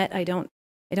met, I don't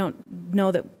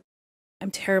know that I'm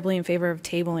terribly in favor of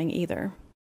tabling either.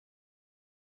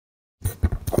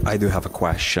 I do have a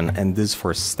question, and this is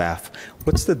for staff.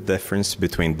 What's the difference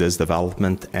between this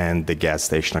development and the gas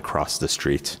station across the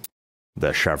street,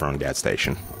 the Chevron gas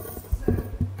station?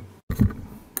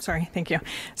 Sorry, thank you.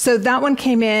 So that one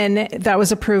came in, that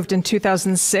was approved in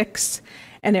 2006,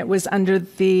 and it was under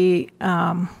the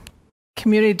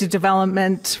Community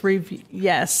Development Review,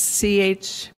 yes,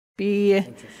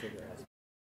 CHB.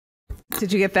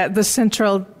 Did you get that? The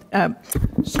Central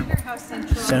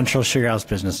Central Sugar House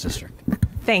Business District.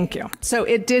 Thank you. So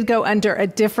it did go under a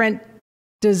different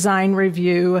design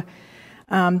review,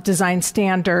 design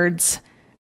standards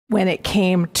when it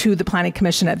came to the Planning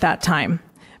Commission at that time.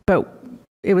 But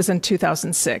it was in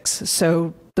 2006,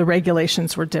 so the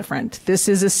regulations were different. This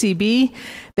is a CB.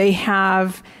 They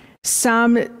have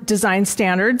some design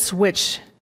standards which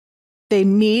they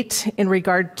meet in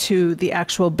regard to the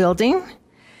actual building.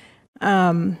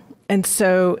 And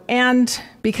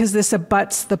because this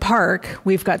abuts the park,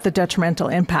 we've got the detrimental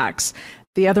impacts.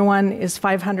 The other one is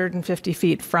 550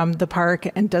 feet from the park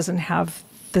and doesn't have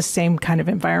the same kind of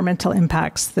environmental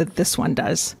impacts that this one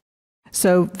does.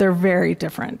 So they're very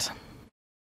different.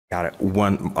 Got it.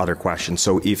 One other question.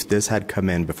 So if this had come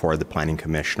in before the Planning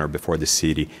Commission or before the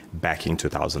city back in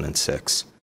 2006,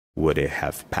 would it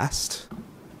have passed?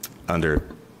 And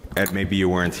maybe you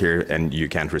weren't here and you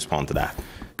can't respond to that.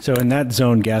 So in that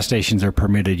zone, gas stations are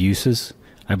permitted uses.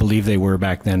 I believe they were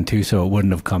back then too, so it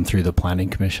wouldn't have come through the Planning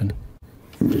Commission.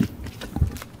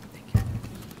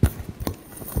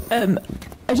 I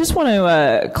just want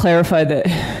to clarify that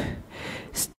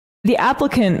the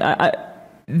applicant,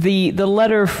 the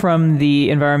letter from the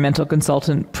environmental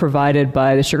consultant provided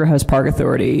by the Sugar House Park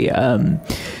Authority,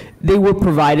 they were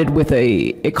provided with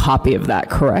a copy of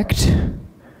that, correct?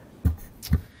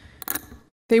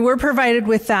 They were provided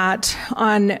with that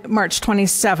on March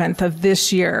 27th of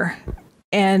this year.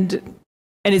 And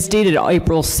And it's dated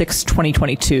April 6,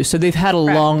 2022. So they've had a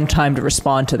long time to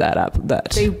respond to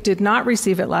that. They did not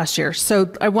receive it last year.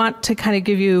 So I want to kind of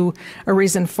give you a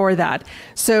reason for that.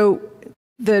 So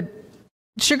the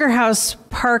Sugar House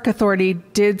Park Authority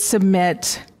did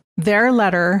submit their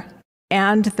letter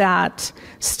and that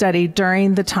study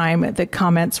during the time that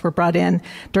comments were brought in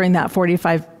during that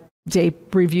 45-day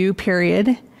review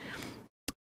period.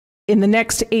 In the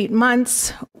next 8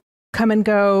 months, come and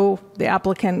go, the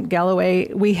applicant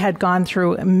Galloway, we had gone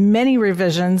through many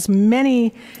revisions,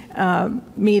 many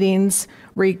meetings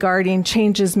regarding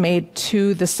changes made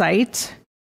to the site.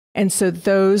 And so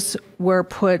those were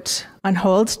put on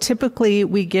hold. Typically,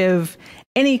 we give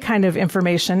any kind of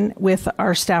information with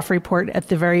our staff report at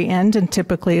the very end, and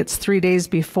typically it's 3 days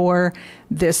before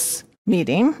this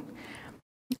meeting.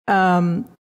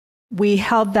 We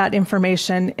held that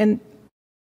information, and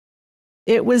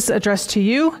it was addressed to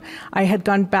you. I had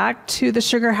gone back to the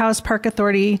Sugar House Park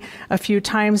Authority a few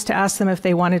times to ask them if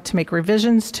they wanted to make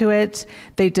revisions to it.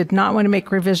 They did not want to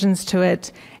make revisions to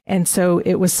it, and so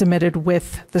it was submitted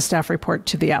with the staff report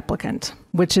to the applicant,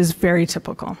 which is very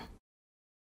typical.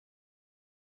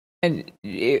 And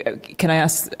can I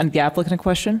ask the applicant a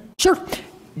question? Sure.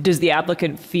 Does the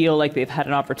applicant feel like they've had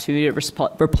an opportunity to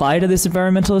reply to this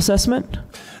environmental assessment?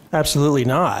 Absolutely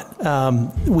not.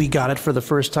 We got it for the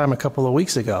first time a couple of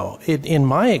weeks ago. In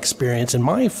my experience, in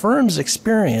my firm's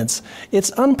experience,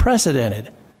 it's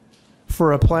unprecedented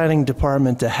for a planning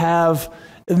department to have.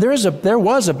 There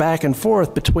was a back and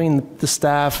forth between the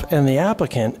staff and the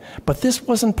applicant, but this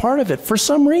wasn't part of it for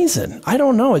some reason. I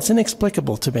don't know. It's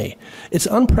inexplicable to me. It's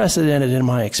unprecedented in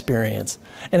my experience.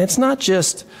 And it's not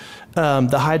just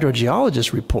the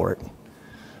hydrogeologist report,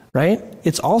 right?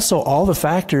 It's also all the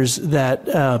factors that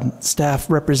staff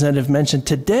representative mentioned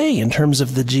today in terms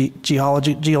of the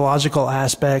geological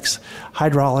aspects,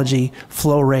 hydrology,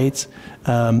 flow rates,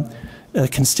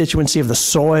 constituency of the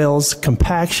soils,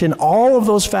 compaction, all of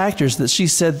those factors that she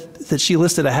said that she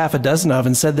listed a half a dozen of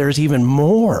and said there's even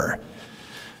more.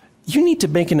 You need to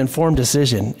make an informed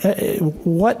decision.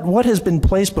 What has been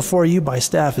placed before you by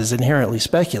staff is inherently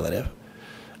speculative.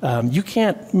 You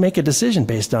can't make a decision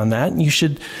based on that. You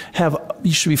should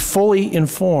be fully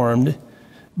informed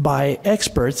by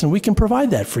experts, and we can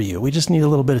provide that for you. We just need a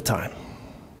little bit of time.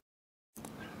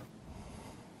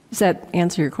 Does that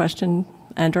answer your question,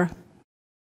 Andra?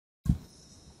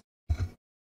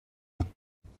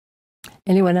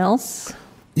 Anyone else?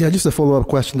 Yeah, just a follow-up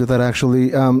question to that,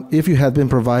 actually. If you had been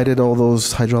provided all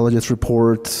those hydrologist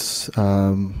reports,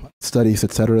 studies,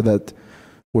 et cetera, that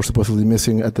were supposedly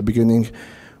missing at the beginning,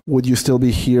 would you still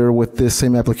be here with this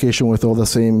same application with all the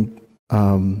same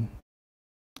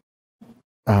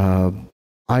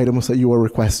items that you were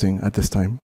requesting at this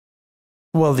time?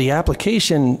 Well, the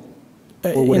application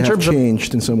or would it have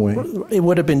changed in some way? It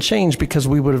would have been changed because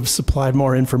we would have supplied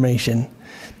more information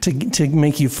to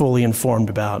make you fully informed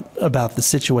about the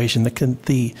situation,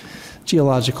 the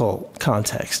geological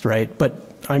context, right? But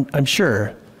I'm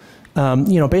sure,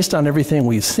 based on everything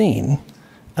we've seen,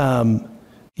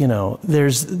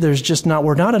 there's just not.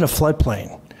 We're not in a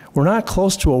floodplain. We're not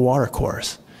close to a water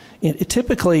course. It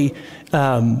typically,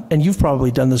 and you've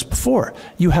probably done this before,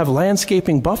 you have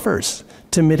landscaping buffers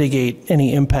to mitigate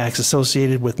any impacts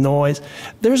associated with noise.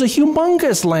 There's a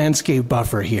humongous landscape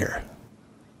buffer here.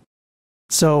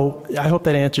 So I hope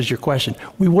that answers your question.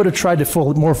 We would have tried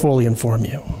to more fully inform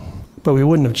you, but we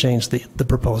wouldn't have changed the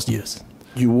proposed use.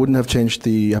 You wouldn't have changed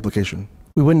the application?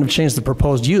 We wouldn't have changed the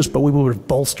proposed use, but we would have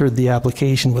bolstered the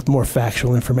application with more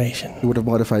factual information. You would have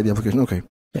modified the application? Okay.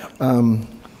 Yeah.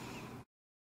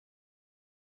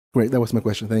 Great, that was my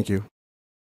question. Thank you.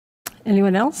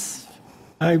 Anyone else?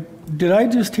 Did I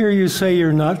just hear you say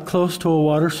you're not close to a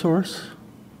water source?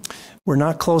 We're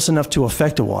not close enough to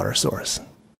affect a water source,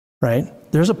 right?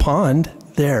 There's a pond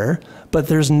there, but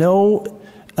there's nothing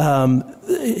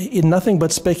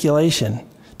but speculation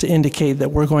to indicate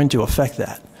that we're going to affect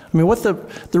that. I mean, what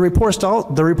the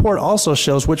report also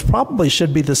shows, which probably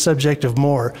should be the subject of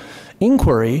more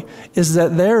inquiry, is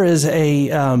that there is a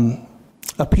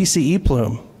PCE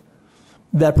plume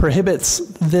that prohibits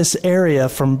this area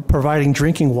from providing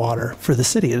drinking water for the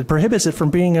city. It prohibits it from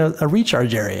being a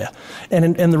recharge area.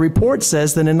 And the report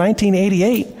says that in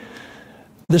 1988,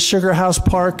 the Sugar House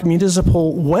Park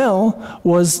municipal well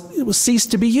was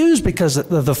ceased to be used because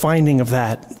of the finding of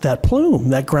that plume,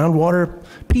 that groundwater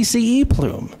PCE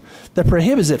plume that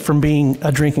prohibits it from being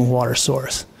a drinking water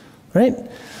source, right?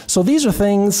 So these are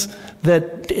things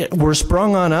that were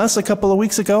sprung on us a couple of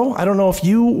weeks ago. I don't know if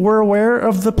you were aware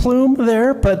of the plume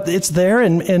there, but it's there,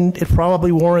 and it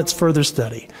probably warrants further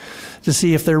study to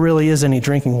see if there really is any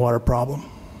drinking water problem.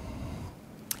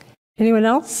 Anyone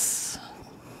else?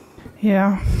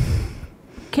 Yeah.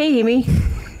 Okay, Amy.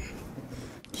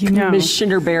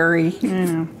 Commissioner Barry. I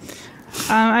know.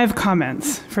 I have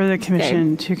comments for the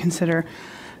commission to consider.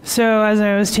 So as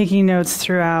I was taking notes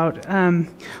throughout,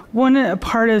 one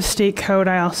part of state code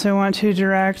I also want to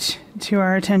direct to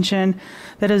our attention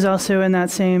that is also in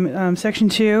that same section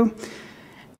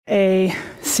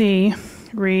 2A(c)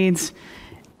 reads,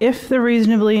 if the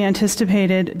reasonably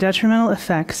anticipated detrimental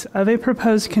effects of a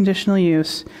proposed conditional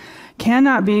use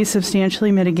cannot be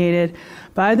substantially mitigated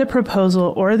by the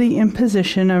proposal or the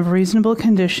imposition of reasonable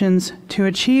conditions to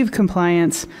achieve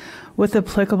compliance with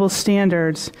applicable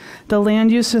standards, the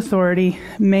land use authority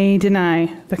may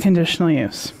deny the conditional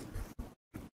use.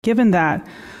 Given that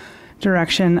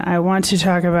direction, I want to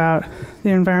talk about the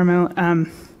environmental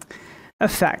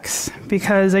effects,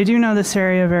 because I do know this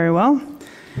area very well,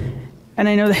 and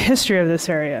I know the history of this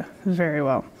area very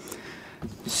well.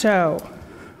 So,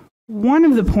 one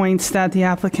of the points that the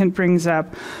applicant brings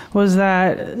up was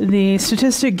that the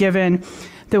statistic given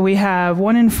that we have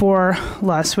 1 in 4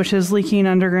 LUS, which is leaking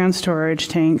underground storage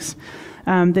tanks,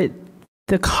 that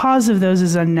the cause of those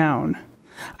is unknown.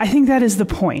 I think that is the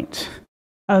point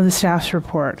of the staff's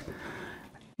report.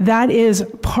 That is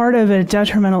part of a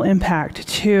detrimental impact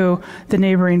to the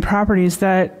neighboring properties.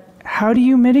 That how do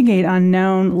you mitigate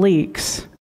unknown leaks?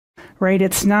 Right,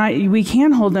 it's not, we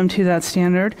can hold them to that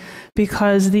standard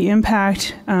because the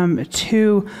impact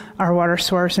to our water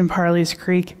source in Parley's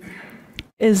Creek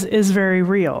is very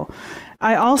real.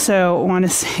 I also want to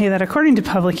say that according to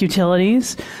Public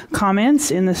Utilities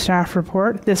comments in the staff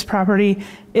report, this property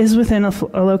is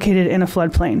located in a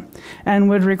floodplain and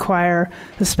would require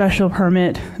the special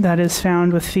permit that is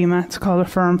found with FEMA. It's called a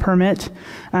firm permit.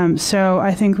 So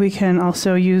I think we can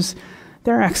also use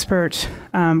their expert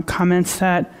comments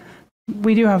that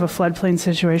we do have a floodplain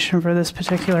situation for this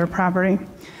particular property.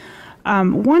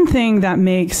 One thing that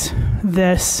makes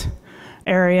this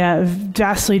area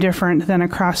vastly different than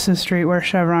across the street where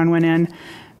Chevron went in,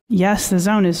 yes, the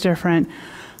zone is different,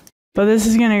 but this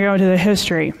is going to go to the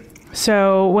history.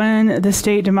 So when the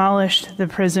state demolished the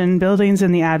prison buildings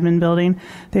and the admin building,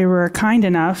 they were kind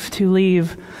enough to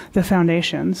leave the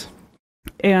foundations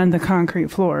and the concrete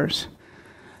floors.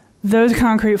 Those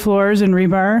concrete floors and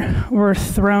rebar were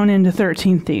thrown into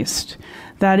 13th East.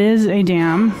 That is a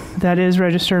dam that is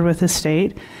registered with the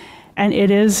state, and it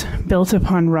is built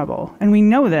upon rubble. And we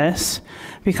know this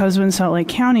because when Salt Lake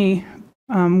County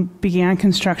began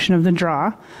construction of the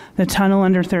draw, the tunnel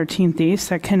under 13th East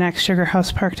that connects Sugar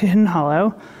House Park to Hidden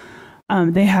Hollow,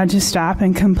 they had to stop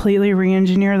and completely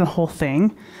re-engineer the whole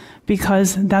thing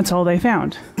because that's all they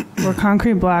found were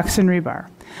concrete blocks and rebar.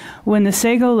 When the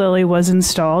Sago Lily was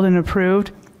installed and approved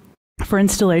for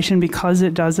installation because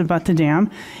it does abut the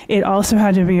dam, it also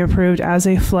had to be approved as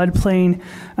a floodplain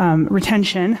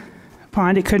retention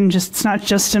pond. It's not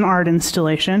just an art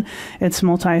installation, it's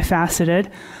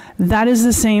multifaceted. That is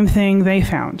the same thing they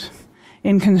found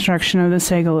in construction of the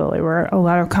Sago Lily, where a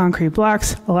lot of concrete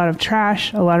blocks, a lot of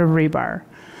trash, a lot of rebar.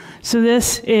 So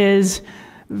this is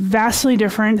vastly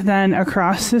different than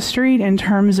across the street in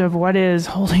terms of what is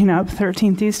holding up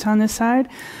 13th East on this side,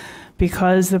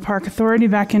 because the Park Authority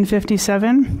back in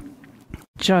 *57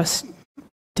 just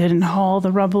didn't haul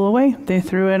the rubble away. They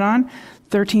threw it on.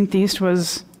 13th East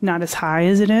was not as high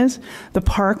as it is. The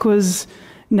park was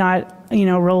not,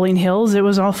 rolling hills. It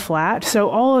was all flat. So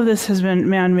all of this has been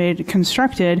man-made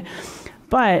constructed,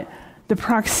 but the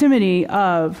proximity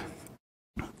of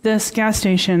this gas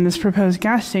station, this proposed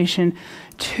gas station,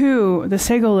 to the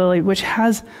Sago Lily, which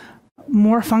has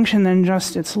more function than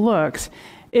just its looks,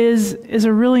 is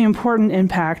a really important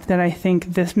impact that I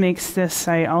think this makes this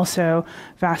site also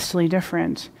vastly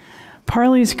different.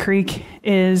 Parley's Creek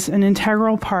is an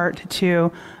integral part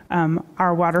to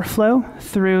our water flow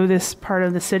through this part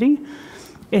of the city.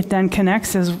 It then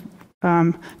connects, as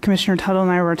Commissioner Tuttle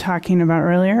and I were talking about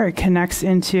earlier, it connects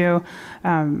into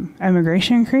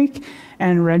Emigration Creek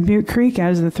and Red Butte Creek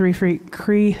as the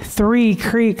Three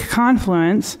Creek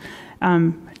confluence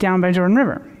down by Jordan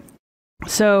River.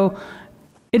 So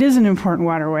it is an important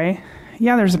waterway.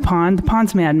 Yeah, there's a pond. The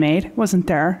pond's man-made. It wasn't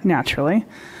there naturally.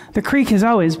 The creek has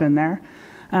always been there.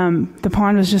 The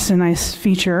pond was just a nice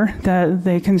feature that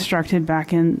they constructed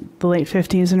back in the late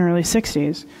 50s and early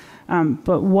 60s.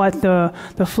 But what the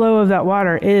flow of that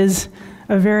water is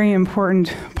a very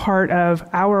important part of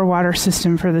our water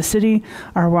system for the city,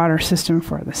 our water system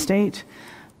for the state.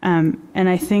 And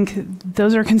I think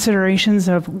those are considerations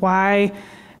of why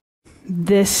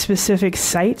this specific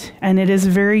site, and it is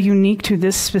very unique to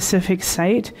this specific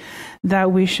site,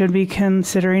 that we should be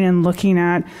considering and looking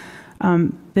at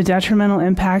the detrimental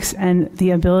impacts and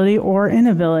the ability or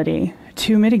inability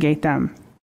to mitigate them,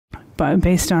 but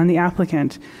based on the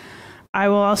applicant. I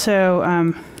will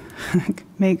also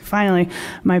make finally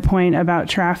my point about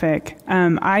traffic.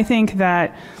 I think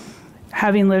that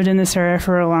having lived in this area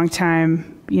for a long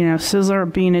time, you know,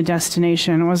 Sizzler being a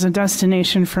destination was a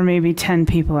destination for maybe 10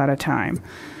 people at a time.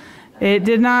 It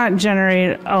did not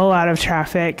generate a lot of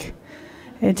traffic.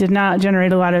 It did not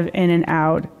generate a lot of in and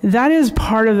out. That is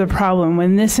part of the problem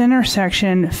when this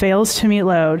intersection fails to meet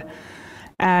load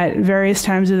at various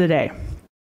times of the day.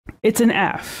 It's an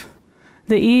F.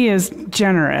 The E is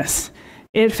generous.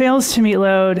 It fails to meet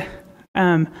load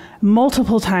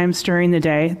multiple times during the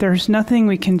day. There's nothing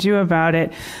we can do about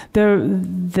it.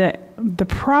 The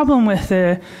problem with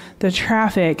the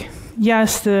traffic,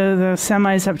 yes, the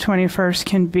semis up 21st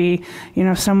can be, you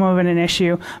know, somewhat of an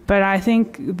issue, but I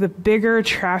think the bigger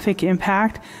traffic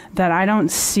impact that I don't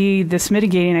see this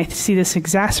mitigating, I see this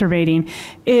exacerbating,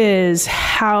 is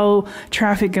how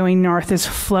traffic going north is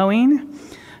flowing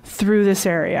through this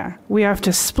area. We have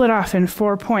to split off in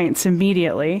 4 points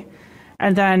immediately,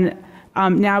 and then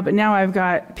now I've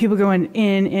got people going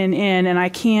in, and I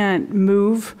can't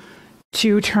move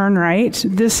to turn right.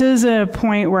 This is a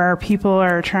point where people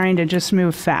are trying to just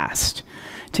move fast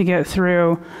to get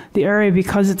through the area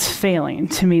because it's failing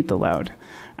to meet the load.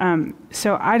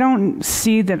 So I don't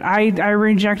see that. I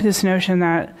reject this notion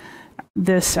that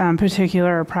this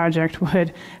particular project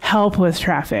would help with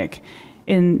traffic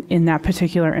in that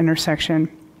particular intersection.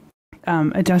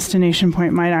 A destination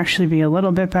point might actually be a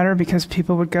little bit better because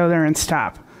people would go there and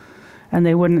stop, and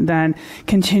they wouldn't then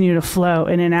continue to flow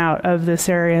in and out of this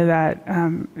area that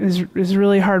is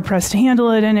really hard pressed to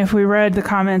handle it. And if we read the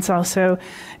comments also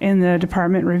in the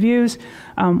department reviews,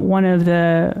 one of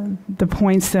the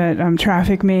points that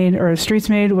traffic made or streets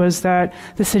made was that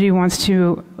the city wants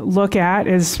to look at,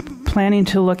 is planning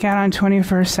to look at on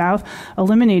 21st South,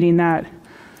 eliminating that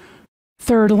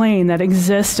third lane that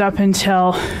exists up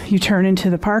until you turn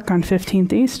into the park on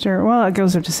 15th East, or well, it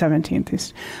goes up to 17th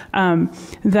East.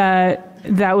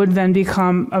 That would then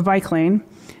become a bike lane,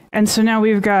 and so now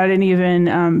we've got an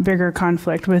even bigger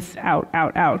conflict with out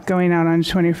going out on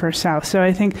 21st South. So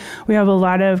I think we have a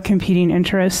lot of competing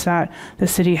interests that the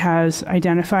city has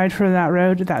identified for that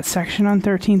road, that section on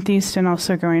 13th East, and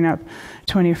also going up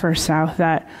 21st South.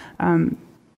 That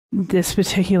this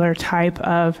particular type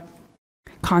of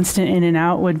constant in and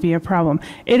out would be a problem.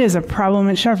 It is a problem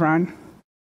at Chevron.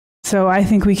 So I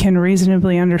think we can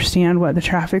reasonably understand what the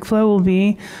traffic flow will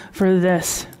be for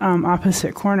this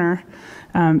opposite corner.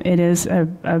 It is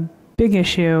a big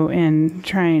issue in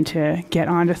trying to get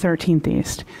onto 13th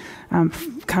East,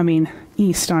 coming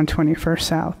east on 21st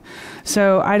South.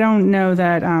 So I don't know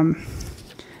that,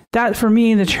 that for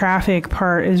me, the traffic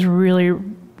part is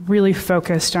really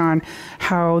focused on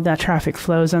how that traffic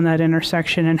flows on that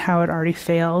intersection and how it already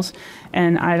fails.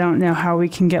 And I don't know how we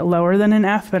can get lower than an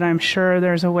F, but I'm sure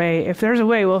there's a way. If there's a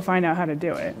way, we'll find out how to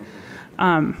do it.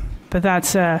 But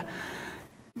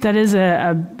that is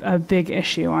a big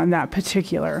issue on that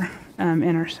particular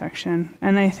intersection.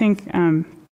 And I think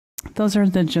those are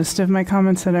the gist of my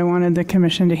comments that I wanted the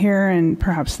commission to hear and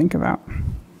perhaps think about.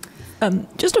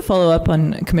 Just to follow up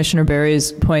on Commissioner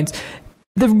Berry's points,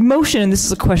 the motion, and this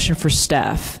is a question for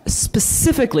staff,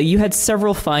 specifically, you had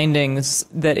several findings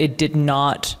that it did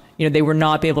not, they were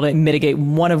not able to mitigate,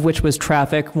 one of which was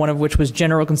traffic, one of which was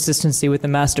general consistency with the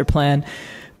master plan.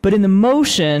 But in the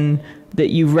motion that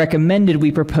you recommended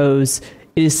we propose,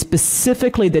 it is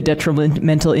specifically the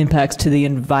detrimental impacts to the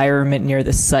environment near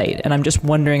the site. And I'm just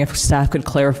wondering if staff could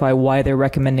clarify why they're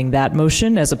recommending that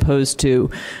motion as opposed to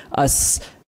us,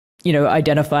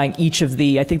 identifying each of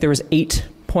the, I think there was 8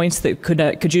 points that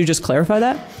could you just clarify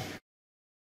that?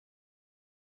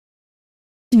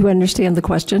 Do you understand the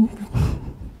question?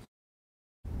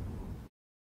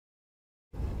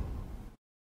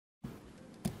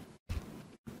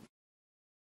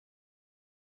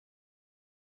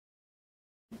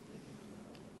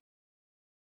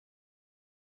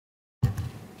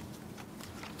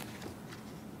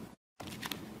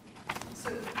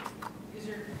 So is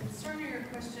your concern or your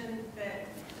question that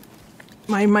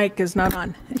my mic is not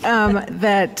on,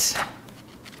 that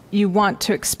you want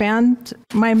to expand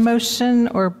my motion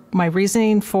or my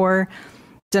reasoning for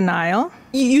denial?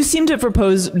 You seem to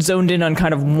propose zoned in on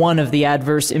kind of one of the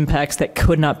adverse impacts that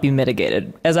could not be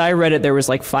mitigated. As I read it, there was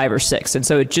like 5 or 6. And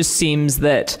so it just seems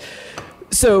that,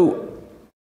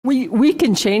 we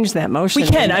can change that motion. We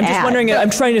can. I'm just wondering,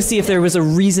 I'm trying to see if there was a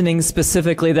reasoning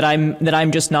specifically that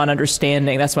I'm just not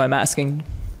understanding. That's why I'm asking.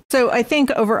 So I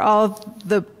think overall,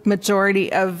 the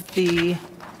majority of the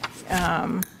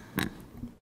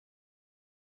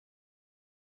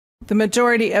The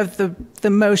majority of the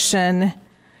motion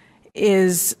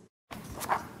is,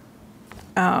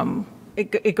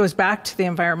 it goes back to the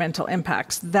environmental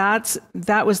impacts. That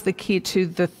was the key to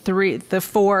the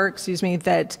four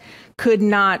that could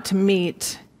not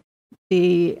meet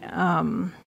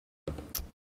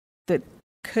that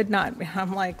could not,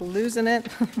 I'm like losing it.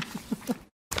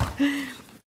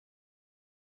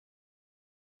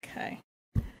 Okay.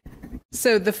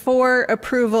 So the four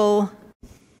approval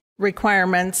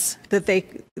requirements that they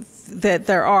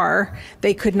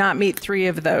could not meet three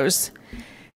of those.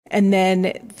 And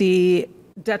then the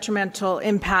detrimental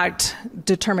impact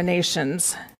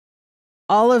determinations,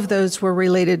 all of those were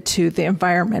related to the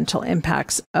environmental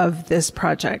impacts of this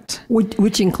project.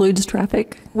 Which includes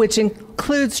traffic? Which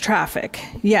includes traffic,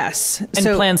 yes. And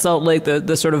Plan Salt Lake,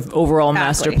 the sort of overall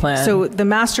master plan. So the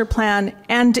master plan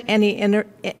and any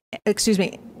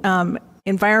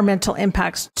environmental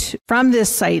impacts from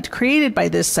this site, created by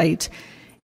this site,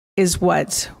 is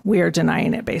what we are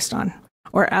denying it based on,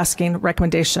 or asking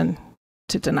recommendation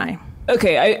to deny.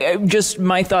 Okay, just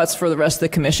my thoughts for the rest of the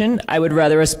commission. I would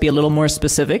rather us be a little more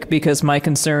specific, because my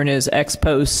concern is ex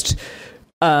post.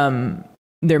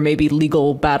 There may be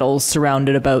legal battles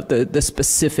surrounded about the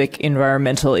specific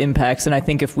environmental impacts. And I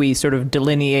think if we sort of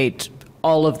delineate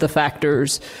all of the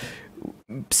factors,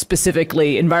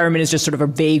 specifically, environment is just sort of a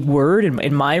vague word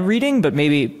in my reading, but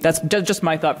maybe that's just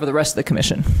my thought for the rest of the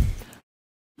commission.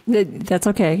 That's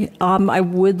okay. I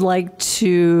would like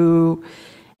to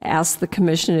ask the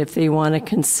commission if they want to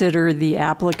consider the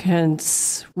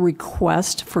applicant's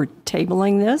request for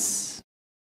tabling this.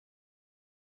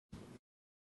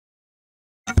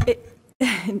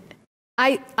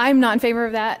 I'm not in favor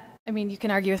of that. I mean, you can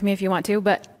argue with me if you want to,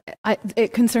 but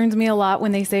it concerns me a lot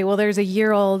when they say, well, there's a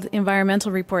year-old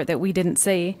environmental report that we didn't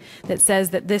see that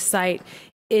says that this site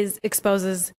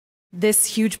exposes this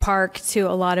huge park to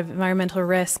a lot of environmental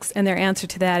risks. And their answer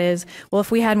to that is, well, if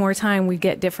we had more time, we'd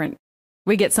get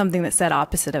something that said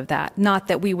opposite of that. Not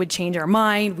that we would change our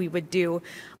mind, we would do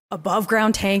above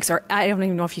ground tanks, or I don't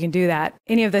even know if you can do that.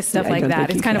 Any of this stuff like that.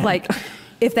 It's kind of like,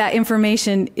 if that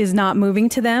information is not moving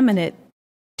to them and it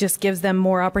just gives them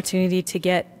more opportunity to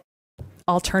get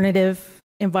alternative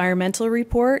environmental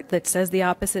report that says the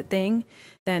opposite thing,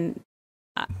 then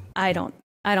I don't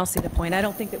see the point. I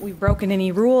don't think that we've broken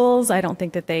any rules. I don't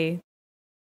think that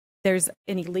there's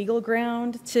any legal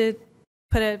ground to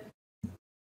put a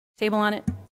table on it.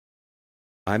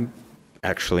 I'm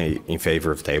actually in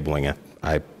favor of tabling it.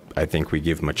 I think we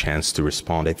give them a chance to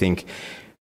respond. I think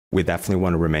we definitely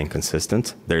want to remain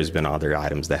consistent. There's been other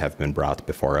items that have been brought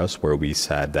before us where we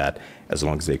said that as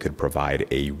long as they could provide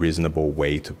a reasonable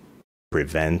way to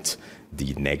prevent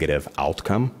the negative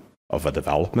outcome of a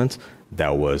development,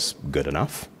 that was good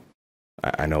enough.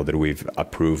 I know that we've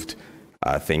approved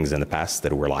things in the past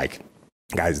that were like,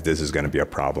 guys, this is going to be a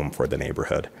problem for the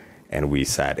neighborhood. And we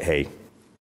said, hey,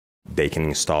 they can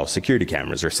install security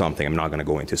cameras or something. I'm not going to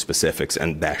go into specifics,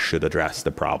 and that should address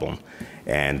the problem.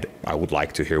 And I would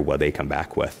like to hear what they come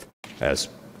back with.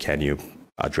 Can you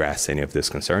address any of these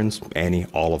concerns? Any,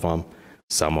 all of them,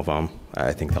 some of them?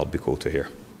 I think that would be cool to hear.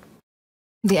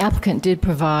 The applicant did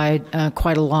provide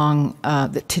quite a long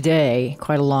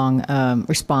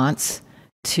response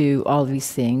to all of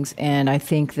these things. And I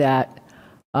think that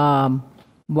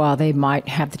while they might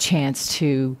have the chance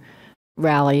to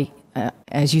rally,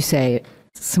 as you say,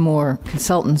 some more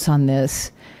consultants on this,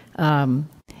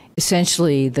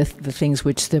 essentially the things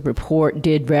which the report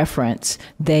did reference,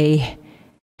 they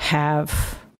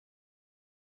have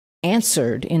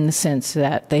answered in the sense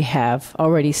that they have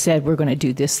already said, we're going to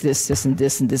do this, this, this, and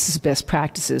this, and this is best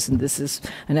practices, and this is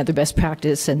another best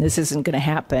practice, and this isn't going to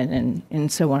happen,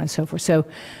 and so on and so forth. So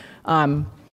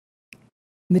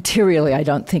materially, I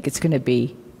don't think it's going to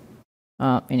be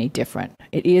any different.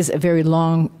 It is a very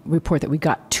long report that we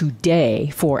got today,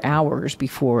 4 hours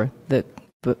before the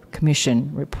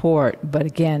commission report. But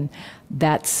again,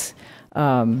 that's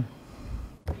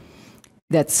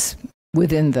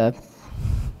within the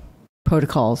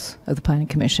protocols of the Planning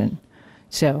Commission.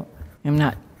 So I'm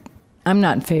not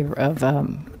in favor of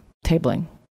tabling.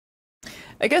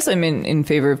 I guess I'm in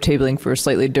favor of tabling for a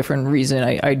slightly different reason.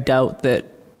 I doubt that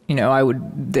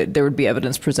that there would be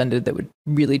evidence presented that would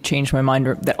really change my mind,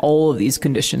 or that all of these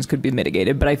conditions could be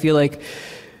mitigated. But I feel like,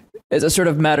 as a sort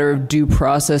of matter of due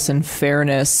process and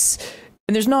fairness,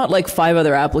 and there's not like 5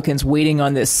 other applicants waiting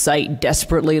on this site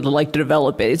desperately to like to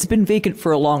develop it. It's been vacant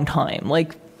for a long time,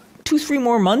 like 2-3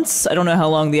 more months. I don't know how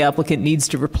long the applicant needs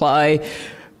to reply.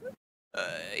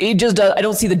 it just does, I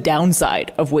don't see the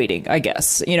downside of waiting, I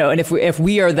guess. You know, and if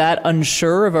we are that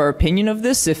unsure of our opinion of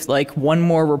this, if like one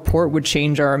more report would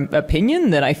change our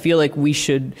opinion, then I feel like we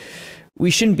shouldn't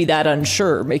be that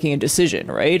unsure making a decision,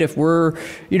 right? If we're,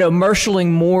 you know,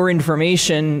 marshaling more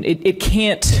information,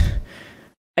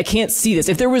 I can't see this.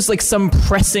 If there was like some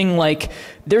pressing, like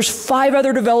there's 5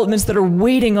 other developments that are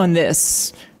waiting on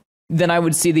this, then I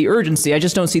would see the urgency. I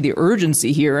just don't see the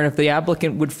urgency here. And if the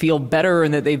applicant would feel better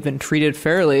and that they've been treated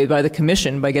fairly by the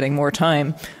commission by getting more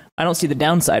time, I don't see the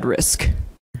downside risk.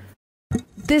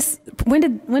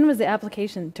 When was the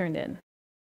application turned in?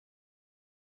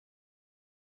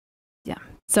 Yeah.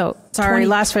 So sorry,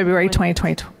 last February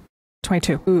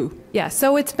 2022. Ooh. Yeah,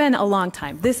 so it's been a long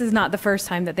time. This is not the first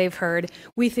time that they've heard,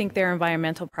 we think there are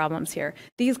environmental problems here.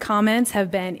 These comments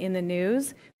have been in the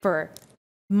news for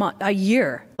a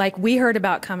year. Like we heard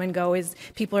about Come and Go is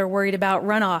people are worried about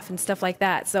runoff and stuff like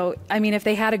that. So, I mean, if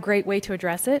they had a great way to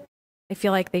address it, I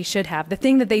feel like they should have. The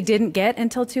thing that they didn't get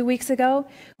until 2 weeks ago,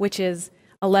 which is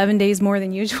 11 days more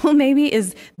than usual maybe,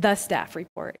 is the staff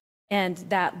report and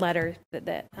that letter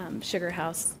that Sugar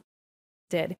House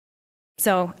did.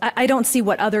 So I don't see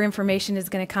what other information is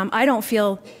going to come. I don't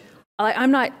feel,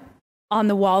 I'm not on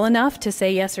the wall enough to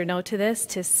say yes or no to this,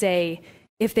 to say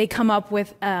if they come up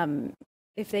with,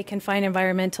 if they can find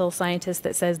environmental scientists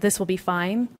that says this will be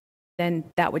fine, then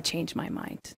that would change my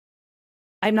mind.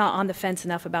 I'm not on the fence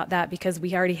enough about that because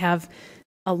we already have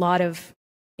a lot of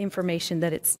information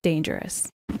that it's dangerous.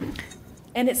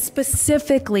 And it's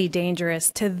specifically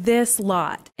dangerous to this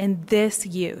lot and this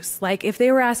use. Like if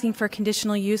they were asking for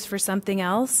conditional use for something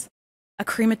else, a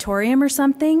crematorium or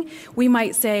something, we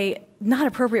might say not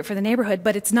appropriate for the neighborhood,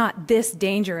 but it's not this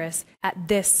dangerous at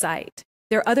this site.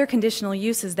 There are other conditional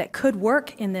uses that could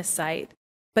work in this site,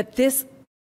 but this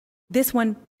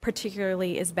one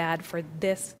particularly is bad for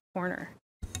this corner.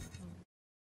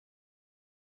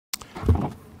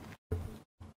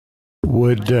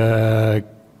 Would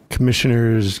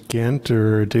Commissioners Ghent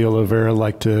or De Oliveira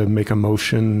like to make a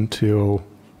motion to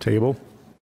table?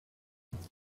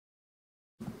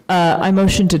 I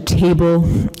motion to table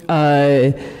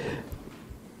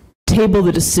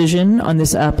the decision on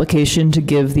this application to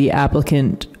give the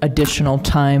applicant additional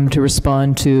time to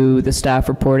respond to the staff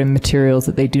report and materials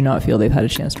that they do not feel they've had a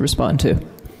chance to respond to.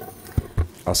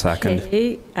 I'll second.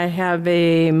 Okay, I have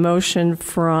a motion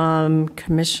from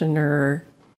Commissioner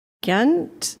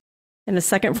Ghent and a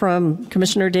second from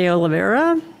Commissioner De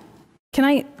Oliveira. Can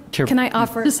I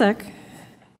offer a sec?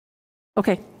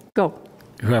 Okay, go.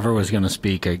 Whoever was going to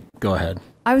speak, go ahead.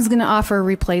 I was going to offer a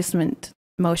replacement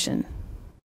motion.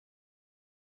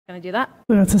 Can I do that?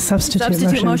 That's a substitute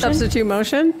motion. Substitute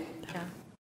motion? Yeah.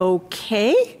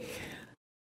 Okay.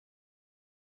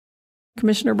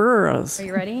 Commissioner Burrows. Are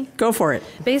you ready? Go for it.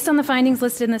 Based on the findings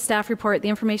listed in the staff report, the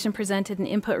information presented, and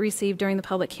input received during the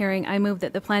public hearing, I move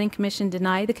that the Planning Commission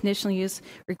deny the conditional use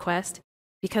request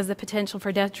because the potential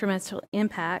for detrimental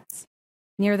impacts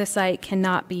near the site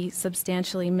cannot be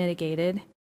substantially mitigated.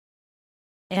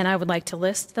 And I would like to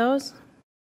list those,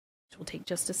 which will take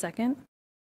just a second.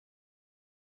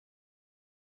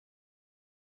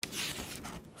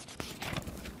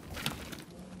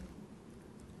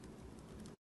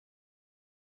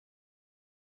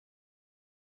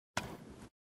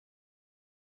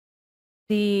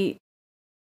 Do you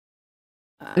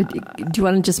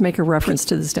want to just make a reference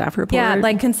to the staff report? Yeah,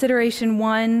 like consideration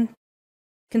 1,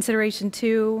 consideration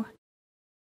 2,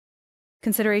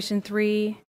 consideration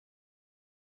 3,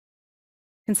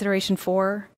 consideration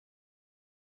 4,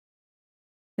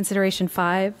 consideration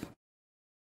 5,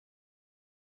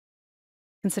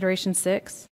 consideration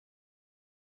 6.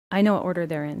 I know what order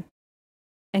they're in.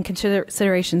 And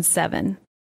consideration 7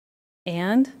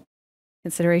 and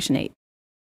consideration 8.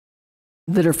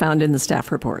 That are found in the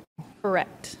staff report.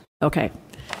 Correct. Okay.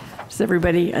 Does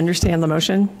everybody understand the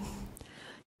motion?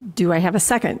 Do I have a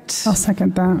second? I'll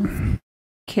second that.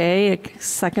 Okay, a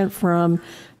second from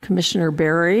Commissioner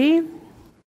Berry.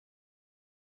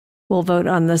 We'll vote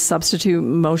on the substitute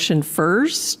motion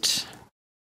first.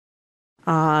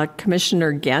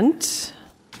 Commissioner Ghent?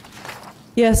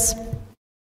 Yes.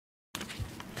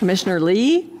 Commissioner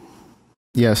Lee?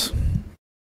 Yes.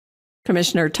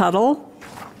 Commissioner Tuttle?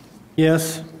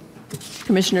 Yes.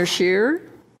 Commissioner Scheer?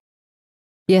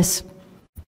 Yes.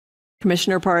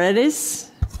 Commissioner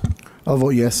Paredes? I'll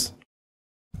vote yes.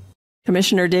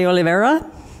 Commissioner De Oliveira?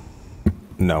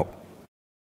 No.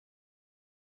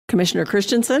 Commissioner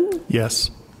Christensen? Yes.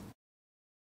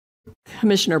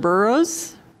 Commissioner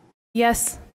Burrows?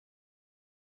 Yes.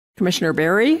 Commissioner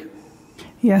Berry?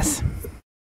 Yes.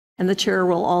 And the chair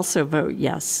will also vote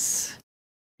yes.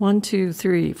 1, 2,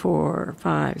 3, 4,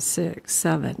 5, 6,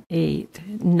 7,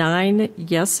 8, 9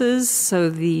 yeses, so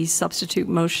the substitute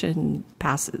motion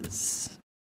passes.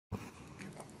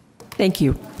 Thank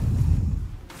you.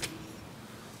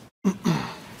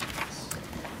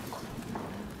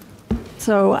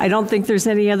 So I don't think there's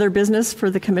any other business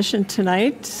for the commission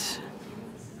tonight.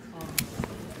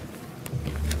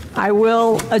 I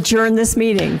will adjourn this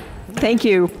meeting. Thank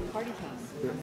you.